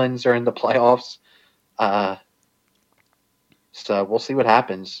Marlins are in the playoffs. So we'll see what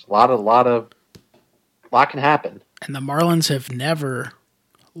happens. A lot can happen. And the Marlins have never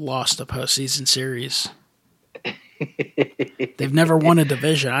lost a postseason series. They've never won a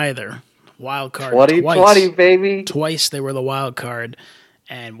division either. Wild card 2020, baby. Twice they were the wild card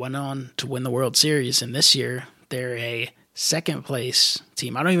and went on to win the World Series. And this year they're a second place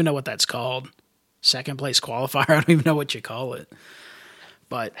team. I don't even know what that's called. Second place qualifier. I don't even know what you call it.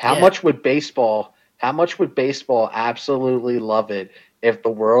 But how much would baseball absolutely love it if the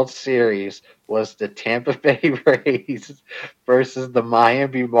World Series was the Tampa Bay Rays versus the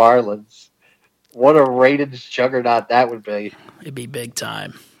Miami Marlins? What a rated juggernaut that would be. It'd be big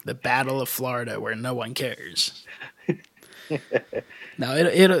time. The Battle of Florida where no one cares. No,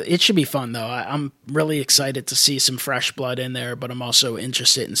 it should be fun, though. I'm really excited to see some fresh blood in there, but I'm also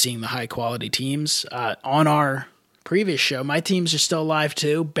interested in seeing the high-quality teams. On our previous show, my teams are still alive,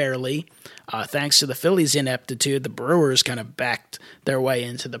 too, barely. Thanks to the Phillies' ineptitude, the Brewers kind of backed their way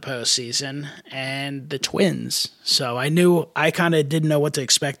into the postseason, and the Twins. So I kind of didn't know what to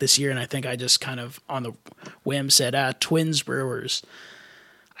expect this year, and I think I just kind of, on the whim, said, Twins-Brewers.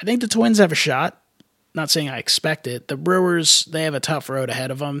 I think the Twins have a shot. Not saying I expect it. The Brewers, they have a tough road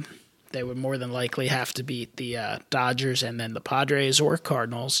ahead of them. They would more than likely have to beat the Dodgers and then the Padres or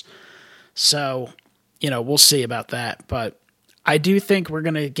Cardinals. So, we'll see about that. But I do think we're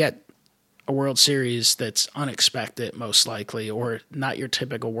going to get a World Series that's unexpected, most likely, or not your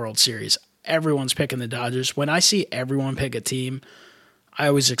typical World Series. Everyone's picking the Dodgers. When I see everyone pick a team, I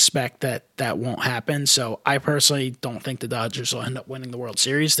always expect that won't happen. So I personally don't think the Dodgers will end up winning the World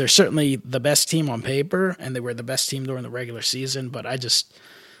Series. They're certainly the best team on paper, and they were the best team during the regular season, but I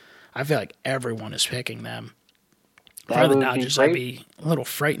feel like everyone is picking them. For the Dodgers, I'd be a little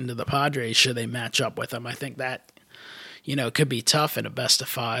frightened of the Padres should they match up with them. I think that, could be tough in a best of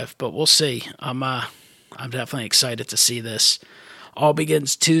 5, but we'll see. I'm definitely excited to see this. All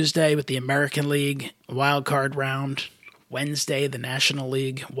begins Tuesday with the American League wild card round. Wednesday, the National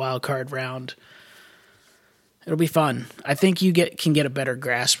League wildcard round. It'll be fun. I think you can get a better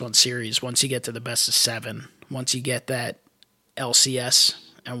grasp on series once you get to the best of 7. Once you get that LCS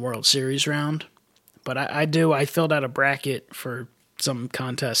and World Series round. But I filled out a bracket for some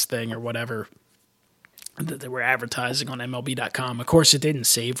contest thing or whatever that they were advertising on MLB.com. Of course, it didn't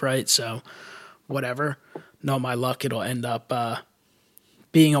save right, so whatever. No, my luck, it'll end up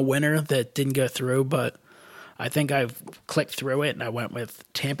being a winner that didn't go through, but I think I've clicked through it, and I went with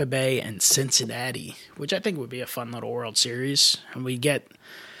Tampa Bay and Cincinnati, which I think would be a fun little World Series. And we get,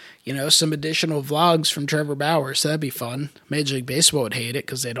 some additional vlogs from Trevor Bauer, so that'd be fun. Major League Baseball would hate it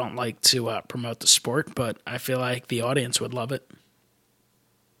because they don't like to promote the sport, but I feel like the audience would love it.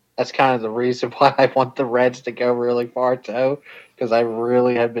 That's kind of the reason why I want the Reds to go really far, too, because I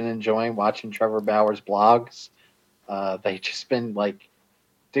really have been enjoying watching Trevor Bauer's blogs. They've just been like,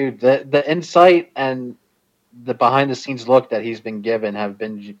 dude, the insight and the behind-the-scenes look that he's been given have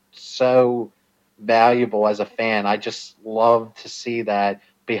been so valuable as a fan. I just love to see that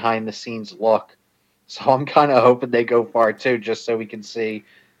behind-the-scenes look. So I'm kind of hoping they go far, too, just so we can see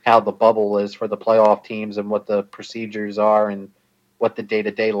how the bubble is for the playoff teams and what the procedures are and what the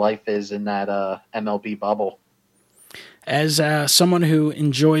day-to-day life is in that MLB bubble. As someone who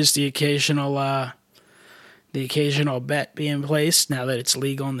enjoys the occasional bet being placed, now that it's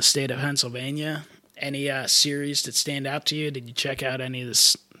legal in the state of Pennsylvania, Any series that stand out to you? Did you check out any of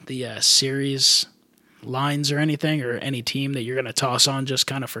the series lines or anything, or any team that you're going to toss on just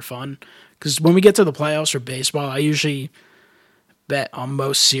kind of for fun? Because when we get to the playoffs for baseball, I usually bet on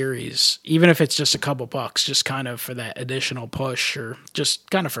most series, even if it's just a couple bucks, just kind of for that additional push or just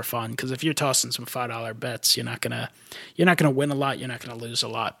kind of for fun. Because if you're tossing some $5 bets, you're not gonna win a lot, you're not gonna lose a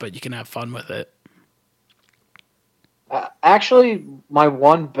lot, but you can have fun with it. Actually, my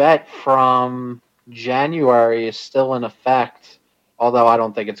one bet from January is still in effect, although I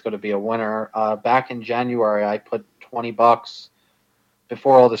don't think it's going to be a winner. Back in January, I put $20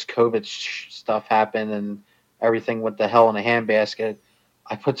 before all this COVID stuff happened and everything went to hell in a handbasket.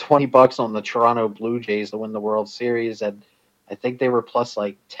 I put $20 on the Toronto Blue Jays to win the World Series, and I think they were plus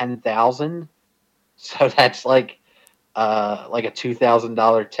like 10,000. So that's like a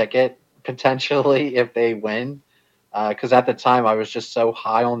 $2,000 ticket potentially if they win. Because at the time I was just so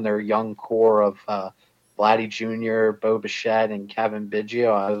high on their young core of Vladdy Jr., Bo Bichette, and Kevin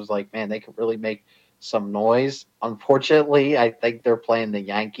Biggio. I was like, man, they could really make some noise. Unfortunately, I think they're playing the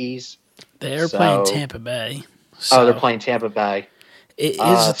Yankees. They're playing Tampa Bay. So. Oh, they're playing Tampa Bay. It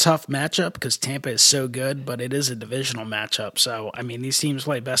is a tough matchup because Tampa is so good, but it is a divisional matchup. So, I mean, these teams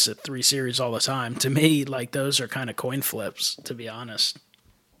play best of 3 series all the time. To me, like, those are kind of coin flips, to be honest.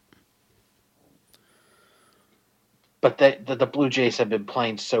 But the Blue Jays have been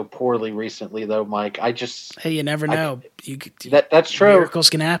playing so poorly recently, though, Mike. Hey, you never know. That's true.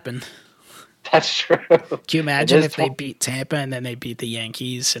 Miracles can happen. That's true. Can you imagine if they beat Tampa and then they beat the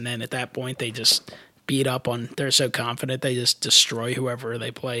Yankees, and then at that point they just beat up on? They're so confident they just destroy whoever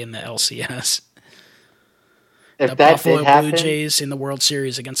they play in the LCS. If the that Buffalo did happen, Blue Jays in the World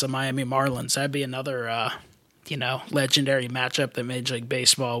Series against the Miami Marlins, that'd be another legendary matchup that Major League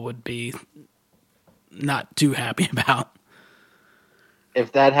Baseball would be not too happy about.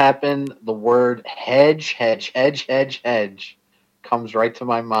 If that happened, the word hedge comes right to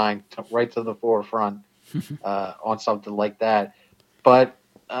my mind, right to the forefront on something like that. But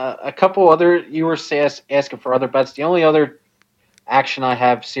a couple other, you were asking for other bets. The only other action I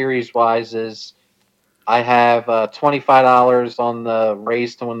have series-wise is I have $25 on the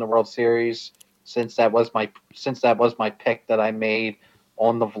Rays to win the World Series, since that was my pick that I made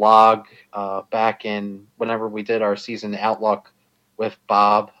on the vlog back in whenever we did our season outlook with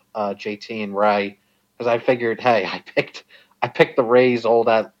Bob, JT, and Ray, because I figured, hey, I picked the Rays all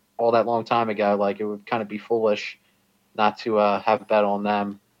that long time ago. Like, it would kind of be foolish not to have a bet on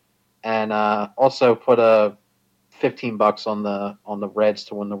them, and also put a $15 on the Reds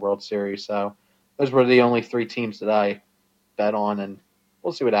to win the World Series. So those were the only 3 teams that I bet on, and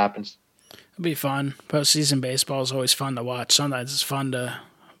we'll see what happens. It'll be fun. Postseason baseball is always fun to watch. Sometimes it's fun to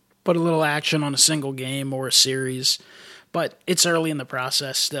put a little action on a single game or a series, but it's early in the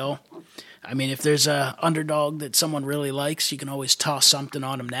process still. I mean, if there's a underdog that someone really likes, you can always toss something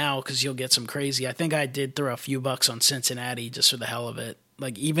on them now because you'll get some crazy. I think I did throw a few bucks on Cincinnati just for the hell of it.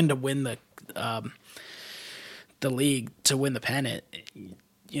 Like, even to win the league, to win the pennant,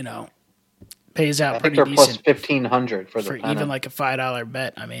 pays out pretty decent. I think they're plus $1,500 for the pennant. Even like a $5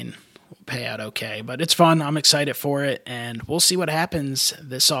 bet. I mean, will pay out okay, but it's fun. I'm excited for it, and we'll see what happens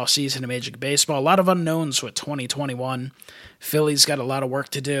this offseason in Major League Baseball. A lot of unknowns with 2021. Philly's got a lot of work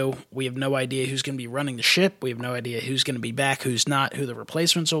to do. We have no idea who's going to be running the ship. We have no idea who's going to be back, who's not, who the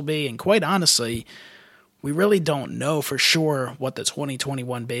replacements will be, and quite honestly, we really don't know for sure what the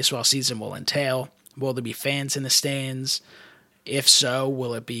 2021 baseball season will entail. Will there be fans in the stands? If so,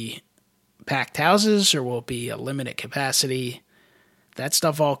 will it be packed houses or will it be a limited capacity? That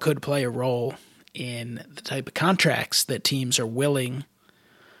stuff all could play a role in the type of contracts that teams are willing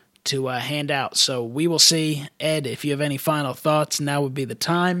to hand out. So we will see. Ed, if you have any final thoughts, now would be the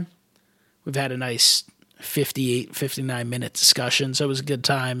time. We've had a nice 58, 59-minute discussion, so it was a good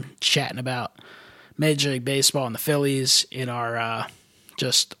time chatting about Major League Baseball and the Phillies in our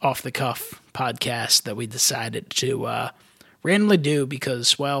just off-the-cuff podcast that we decided to randomly do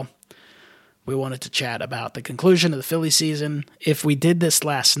because, well, we wanted to chat about the conclusion of the Philly season. If we did this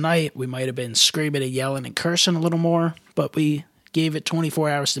last night, we might have been screaming and yelling and cursing a little more, but we gave it 24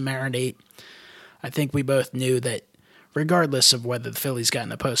 hours to marinate. I think we both knew that regardless of whether the Phillies got in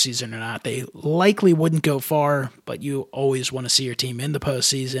the postseason or not, they likely wouldn't go far, but you always want to see your team in the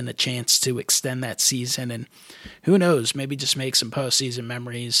postseason, a chance to extend that season, and who knows, maybe just make some postseason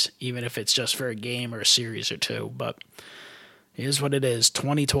memories, even if it's just for a game or a series or two. But here's what it is,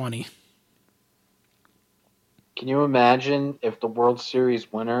 2020. Can you imagine if the World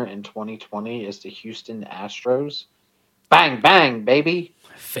Series winner in 2020 is the Houston Astros? Bang, bang, baby.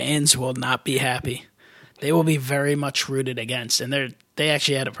 Fans will not be happy. they will be very much rooted against. And they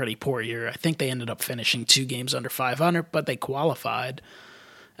actually had a pretty poor year. I think they ended up finishing 2 games under 500, but they qualified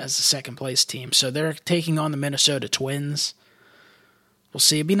as the second place team. So they're taking on the Minnesota Twins. We'll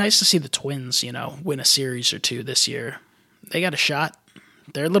see. It'd be nice to see the Twins, win a series or 2 this year. They got a shot.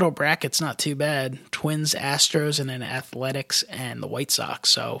 Their little bracket's not too bad. Twins, Astros, and then Athletics and the White Sox.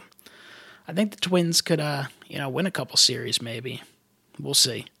 So I think the Twins could, win a couple series maybe. We'll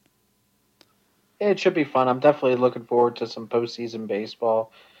see. It should be fun. I'm definitely looking forward to some postseason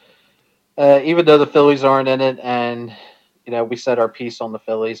baseball. Even though the Phillies aren't in it, and we said our piece on the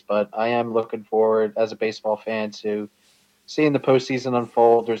Phillies, but I am looking forward as a baseball fan to seeing the postseason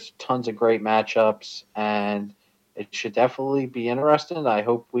unfold. There's tons of great matchups, and it should definitely be interesting. I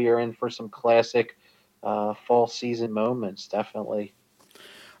hope we are in for some classic fall season moments, definitely.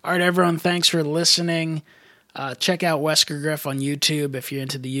 All right, everyone, thanks for listening. Check out Wesker Griff on YouTube if you're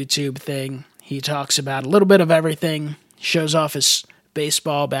into the YouTube thing. He talks about a little bit of everything, shows off his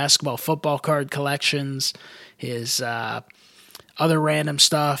baseball, basketball, football card collections, his other random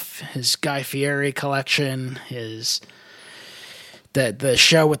stuff, his Guy Fieri collection, his the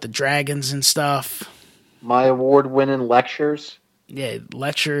show with the dragons and stuff. My award-winning lectures. Yeah,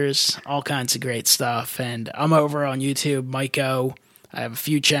 lectures, all kinds of great stuff. And I'm over on YouTube, Mike O. I have a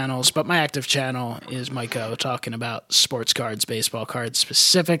few channels, but my active channel is Mike O, talking about sports cards, baseball cards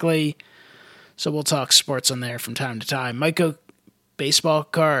specifically. So we'll talk sports on there from time to time. Mike O baseball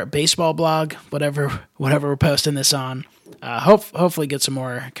blog, whatever we're posting this on. Hopefully get some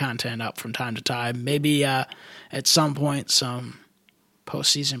more content up from time to time. Maybe at some point some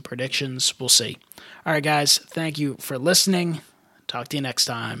postseason predictions. We'll see. All right, guys. Thank you for listening. Talk to you next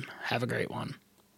time. Have a great one.